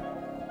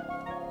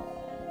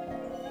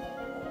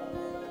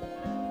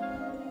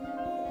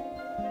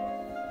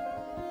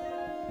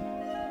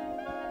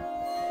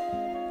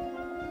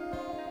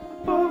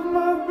 Above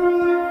my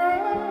brother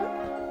right,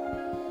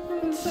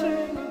 and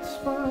saying it's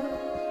fine.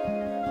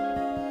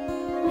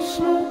 We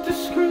smoked the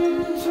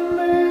screen to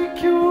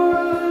make you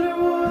what it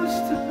was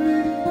to be.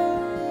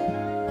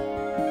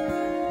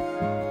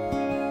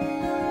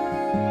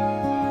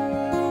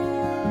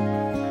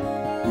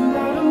 And I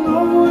don't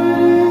know it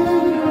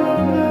in your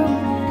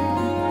memory.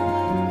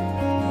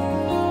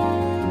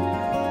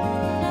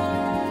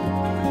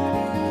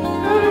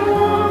 And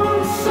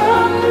once I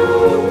knew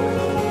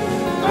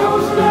I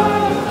was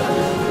not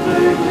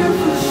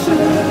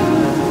magnificent.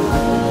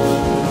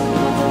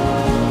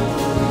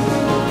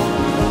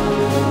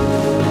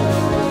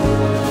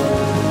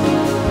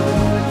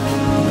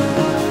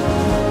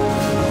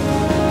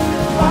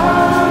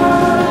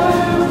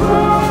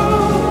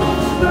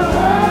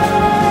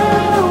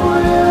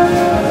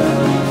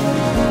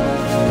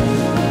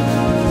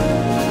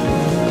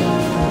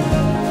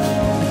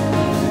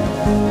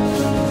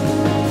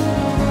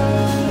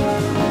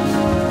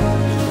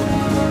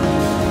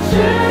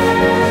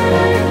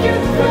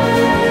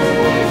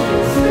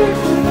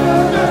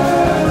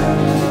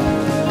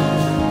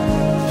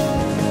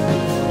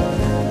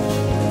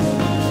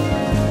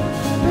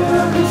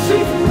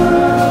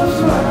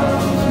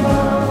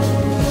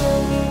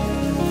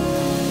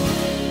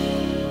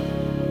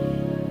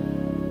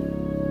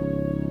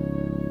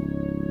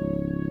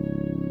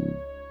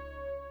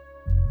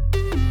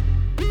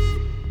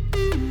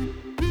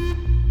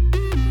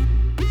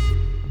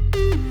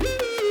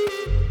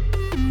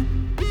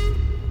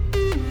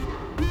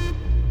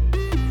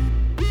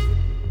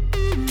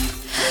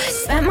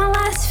 Spent my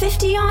last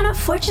 50 on a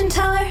fortune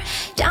teller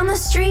down the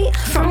street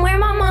from where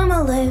my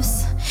mama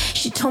lives.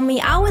 She told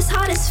me I was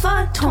hot as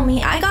fuck, told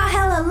me I got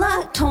hella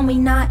luck, told me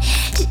not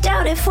to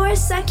doubt it for a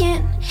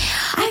second.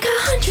 I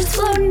got hundreds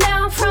floating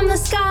down from the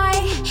sky,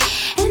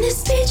 and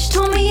this bitch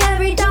told me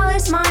every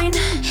dollar's mine.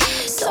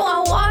 So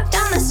I walked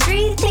down the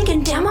street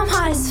thinking, damn, I'm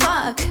hot as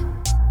fuck.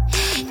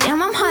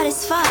 Damn, I'm hot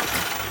as fuck.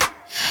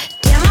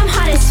 Damn, I'm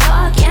hot as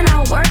fuck, and I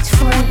worked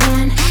for it,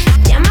 man.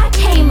 Damn, I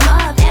came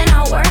up and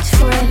I worked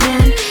for it,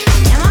 man.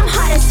 Damn, I'm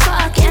hot as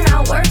fuck, and I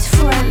worked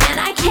for it, man.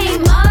 I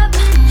came up,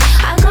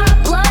 I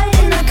got blood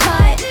in the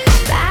cut.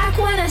 Back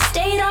when I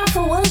stayed off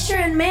of Wilshire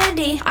and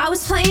Mandy, I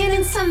was playing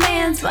in some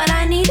bands, but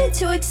I needed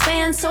to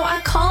expand. So I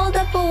called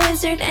up a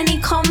wizard and he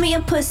called me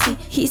a pussy.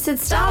 He said,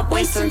 stop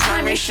wasting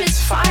time, your shit's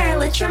fire,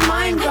 let your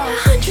mind go. I got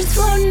hundreds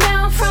floating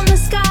down from the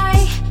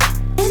sky,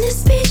 and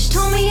this bitch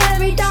told me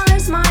every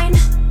dollar's mine.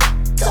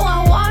 So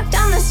I walked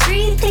down the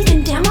street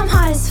thinking, damn, I'm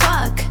hot as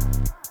fuck.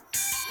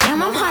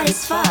 Damn, I'm hot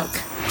as fuck.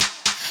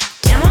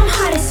 Damn, I'm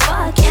hot as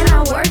fuck, and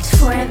I worked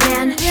for it,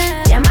 man.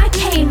 Damn, I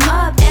came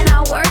up and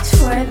I worked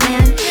for it,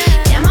 man.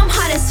 Damn, I'm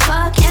hot as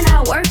fuck, and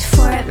I worked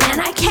for it, man.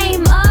 I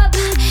came up,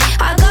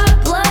 I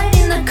got blood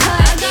in the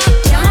cut.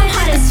 Damn, I'm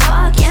hot as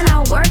fuck, and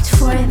I worked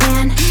for it,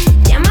 man.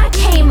 Damn, I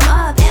came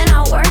up and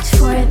I worked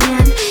for it,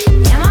 man.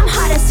 Damn, I'm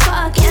hot as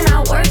fuck, and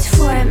I worked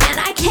for it, man.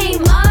 I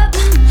came up,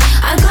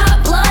 I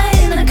got blood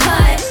in the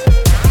cut.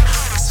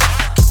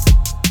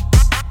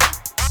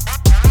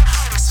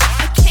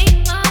 I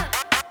came up.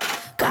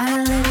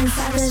 Gotta live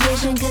inside the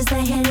vision, cause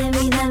they handed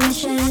me the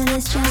mission, and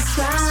it's just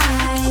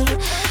right.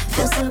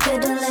 Feels so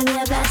good to live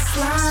your best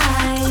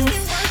life.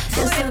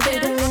 Feels so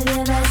good to live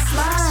your best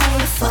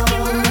life. Oh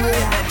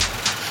yeah.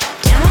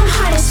 Damn, I'm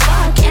hot as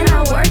fuck, and I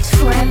worked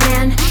for it,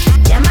 man.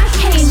 Damn, I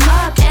came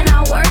up and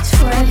I worked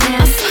for it,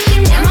 man.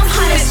 Damn, I'm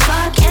hot as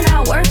fuck, and I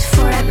worked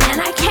for it, man.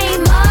 I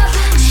came up,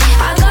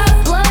 I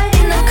got blood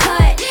in the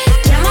cut.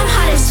 Damn, I'm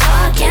hot as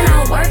fuck, and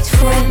I worked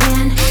for it,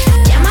 man.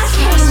 Damn, I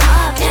came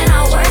up and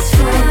I worked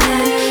for it,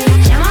 man.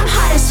 Damn, I'm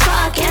hot as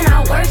fuck, and I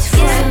worked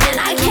for it, man.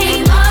 I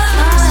came up,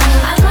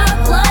 I got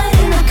blood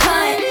in the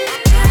cut.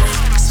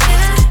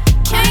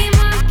 Came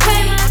up,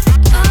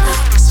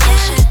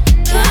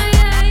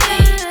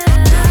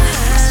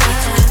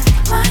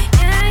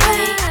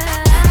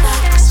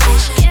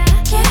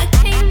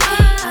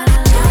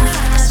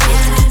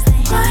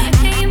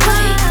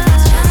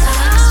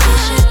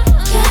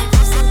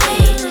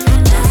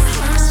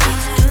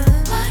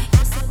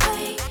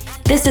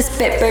 This is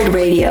Bitbird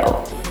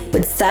Radio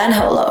with San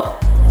Holo.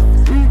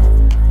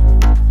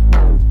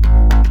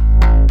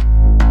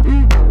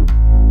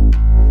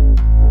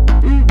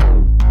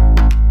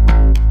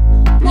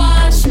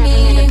 Watch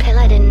me. The pill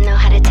I didn't know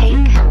how to take,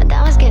 but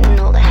that was getting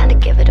old, I had to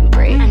give it a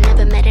break. I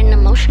never met an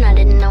emotion I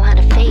didn't know how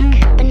to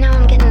fake, but now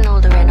I'm getting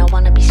older and I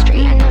wanna be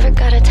straight. I never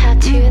got a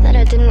tattoo that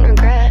I didn't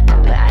regret,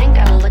 but I ain't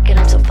gotta look at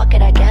it, so fuck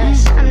it, I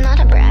guess. I'm not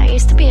a brat, I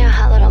used to be a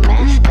hot little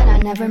mess, but I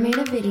never made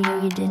a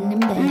video you didn't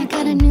embed. And I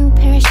got a new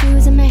pair of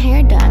shoes and my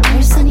hair done.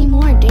 Where's Sunny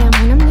Moore? Damn,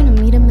 when I'm gonna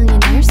meet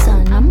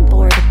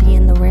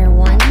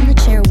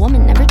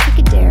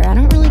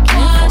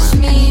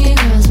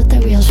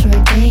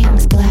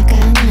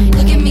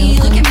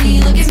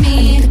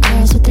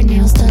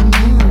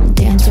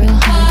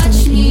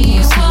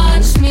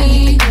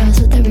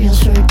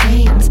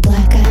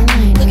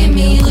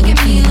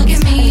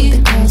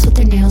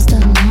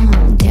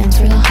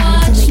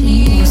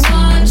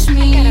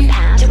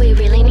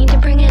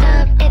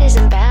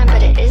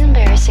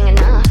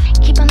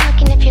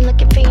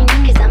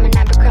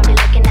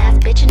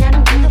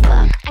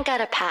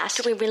got a past.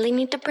 Do we really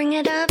need to bring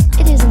it up?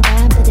 It isn't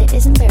bad, but it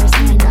is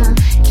embarrassing enough.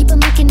 Keep on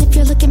looking if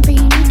you're looking for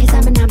unique. Cause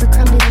I'm an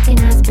Abercrombie looking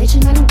ass bitch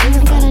and I don't give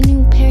a. I got a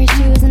new pair of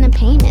shoes and a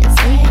payment.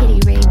 Say Kitty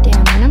Ray,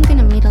 damn, and I'm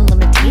gonna meet a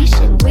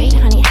limitation. Wait,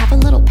 honey, have a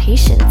little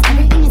patience.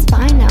 Everything is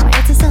fine now,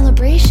 it's a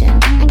celebration.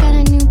 I got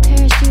a new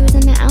pair of shoes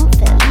and an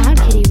outfit. Loud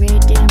Kitty Ray,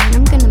 damn, and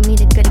I'm gonna meet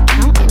a good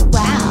accountant.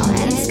 Wow,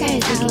 and the sky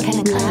is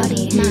looking kinda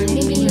cloudy.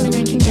 Maybe you and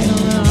I can get a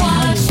little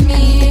watch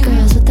me. The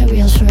girls with the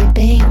real short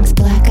bangs,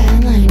 black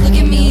eyeliner. Look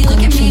at me,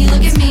 look at me,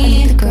 look at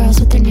me. The girls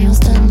with their nails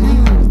done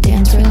long,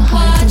 dance real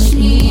hard till the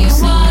emo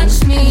song.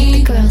 Watch me.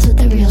 The girls with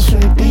the real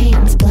short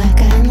bangs, black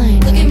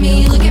eyeliner. Look at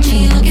me, look at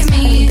me, look at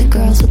me. The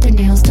girls with their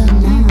nails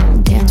done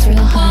long, dance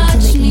real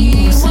hard till the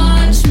emo song.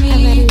 I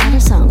read a lot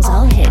of songs,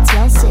 all hits.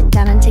 Y'all sit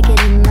down and take it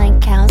in like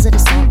cows at a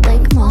Salt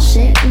Lake Mall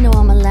shit. You know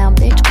I'm a loud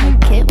bitch,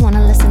 cold kid.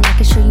 Wanna listen? I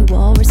can show you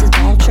all versus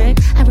ball trick.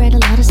 I read a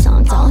lot of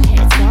songs, all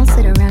hits. Y'all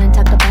sit around and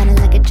talk about it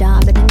like a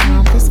job in an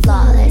office,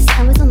 flawless.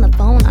 I was on the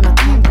phone on a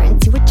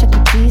conference. You would Chuck E.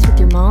 Cheese with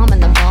your mom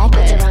and the ball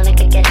pit. It's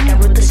ironic, I get it. I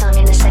wrote the song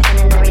in a second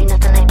and there ain't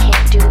nothing I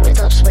can't do. It's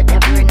ups,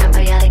 whatever, and I'm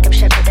biotic. I'm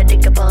shepherd, I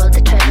dig up all of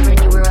the treasure. And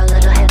you were a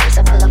little headless,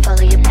 I pull up all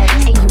of your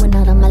petals. And you were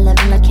not on my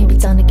level, I can't be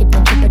Sonic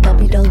Adventure. But I'll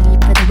be dolly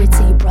for the rich,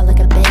 so you brought like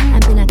a bit.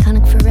 I've been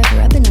iconic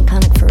forever, I've been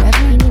iconic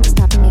forever. You need to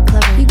stop and get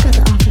clever. You got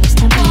the office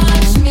temper.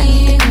 Watch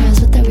me. The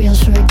girls with the real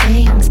short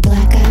bangs,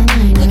 black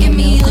eyeliner. Look at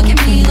me, look at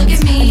me, look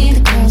at me.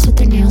 The girls with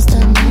their nails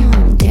done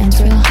long,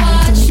 dance real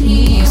hard till the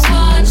emo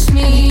song. Watch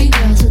me. The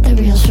girls with the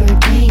real short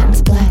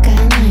bangs, black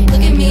eyeliner.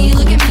 Look at me,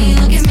 look at me,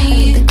 look at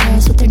me. The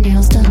girls with their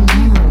nails done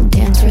long,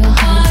 dance real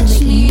hard till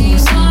the emo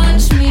song.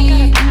 I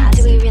got a pass.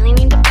 Do we really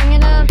need to bring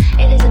it up?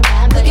 It isn't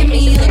bad, but it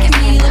is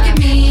embarrassing enough.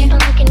 Keep on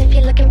looking if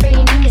you're looking for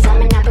unique. Cause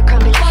I'm an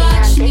Abercrombie looking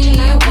ass bitch and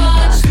I don't give a. I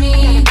got a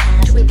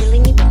pass. Do we really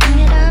need to bring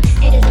it up?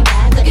 It isn't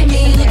bad, but it is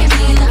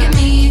embarrassing enough.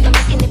 Keep on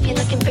looking if you're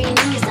looking for unique.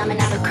 Cause I'm an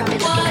Abercrombie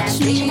looking ass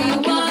bitch and I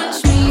don't give a.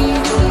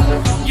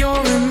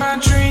 You're in my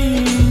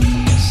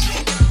dreams,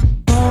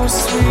 most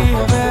sweet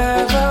I've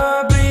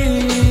ever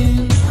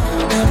been.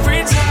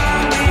 Every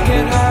time we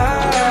get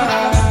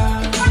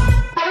high,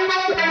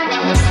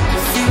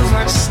 it feels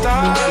like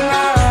starlight.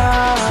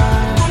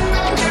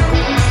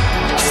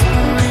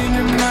 Whispering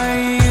in my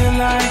ear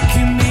like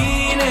you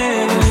mean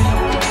it.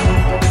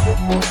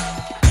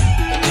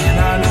 And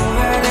I know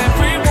that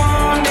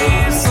everyone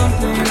needs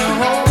something to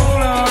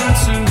hold on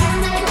to.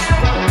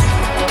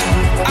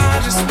 I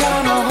just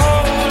wanna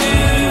hold you.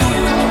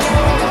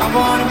 I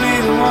wanna be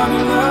the one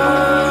you love.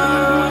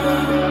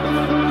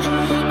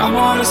 I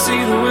wanna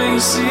see the way you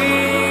see.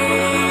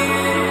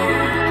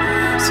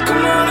 So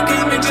come on and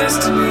give me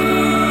destiny.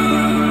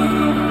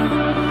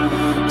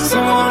 'Cause I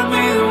wanna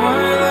be the one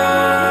you love.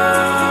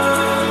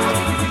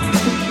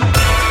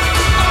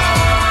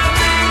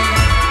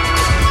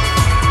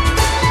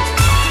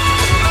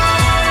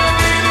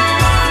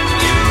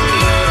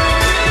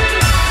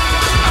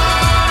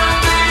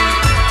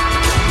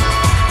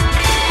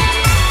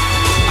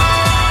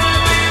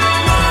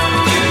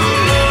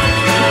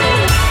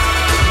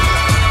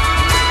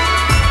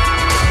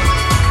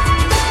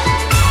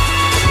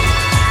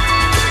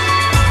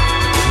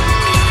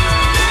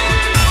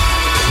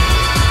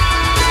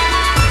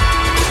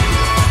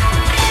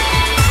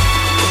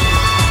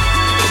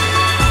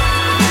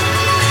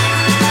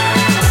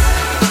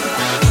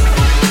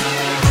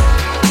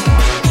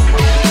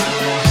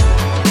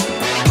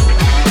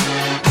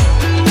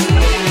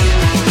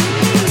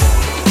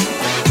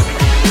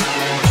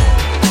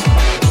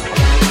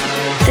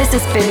 This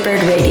is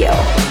Bitbird Radio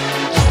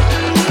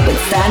with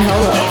Stan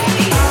Holo.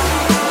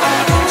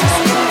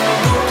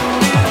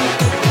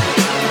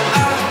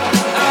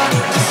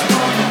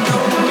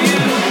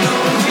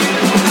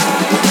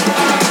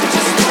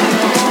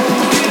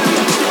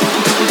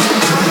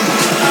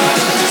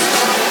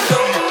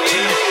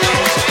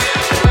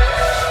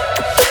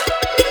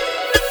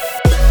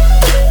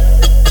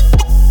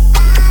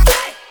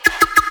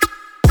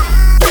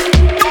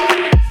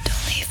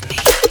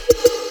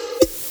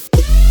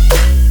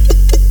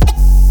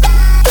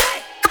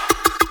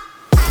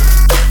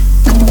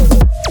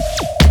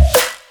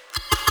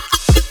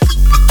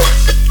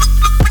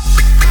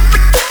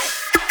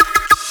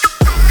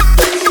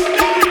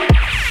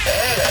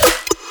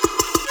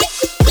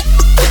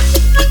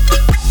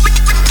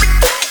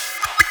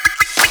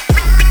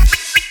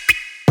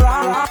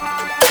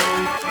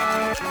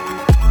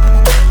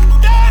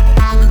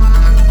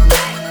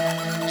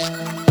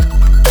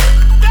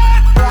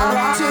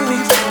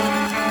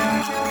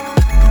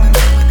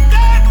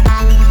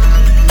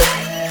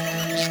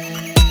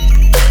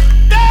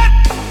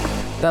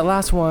 That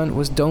last one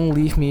was Don't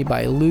Leave Me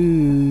by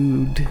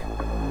Lude.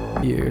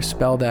 You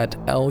spell that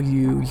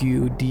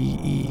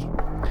L-U-U-D-E.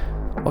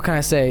 What can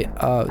I say?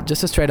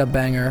 Just a straight up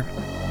banger.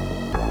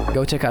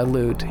 Go check out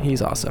Lude.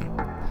 He's awesome.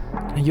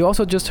 You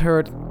also just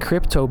heard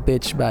Crypto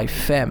Bitch by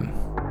Fem.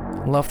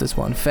 Love this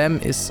one. Fem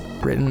is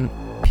written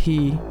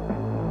P-H-E-M.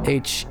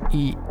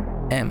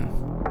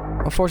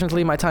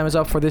 Unfortunately, my time is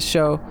up for this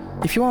show.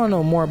 If you want to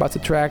know more about the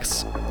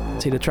tracks,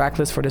 see the track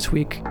list for this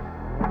week,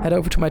 head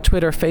over to my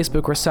Twitter,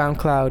 Facebook, or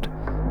SoundCloud.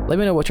 Let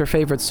me know what your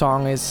favorite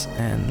song is,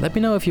 and let me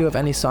know if you have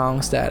any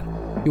songs that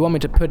you want me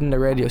to put in the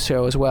radio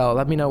show as well.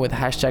 Let me know with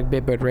hashtag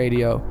bitbird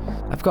radio.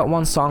 I've got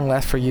one song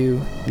left for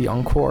you, the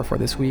encore for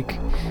this week.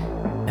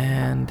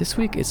 And this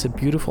week it's a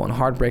beautiful and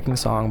heartbreaking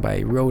song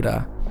by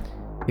Rhoda.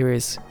 Here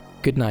is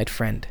Goodnight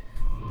Friend.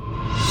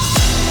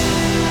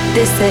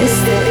 This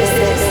is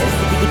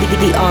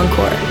the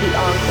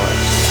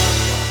encore.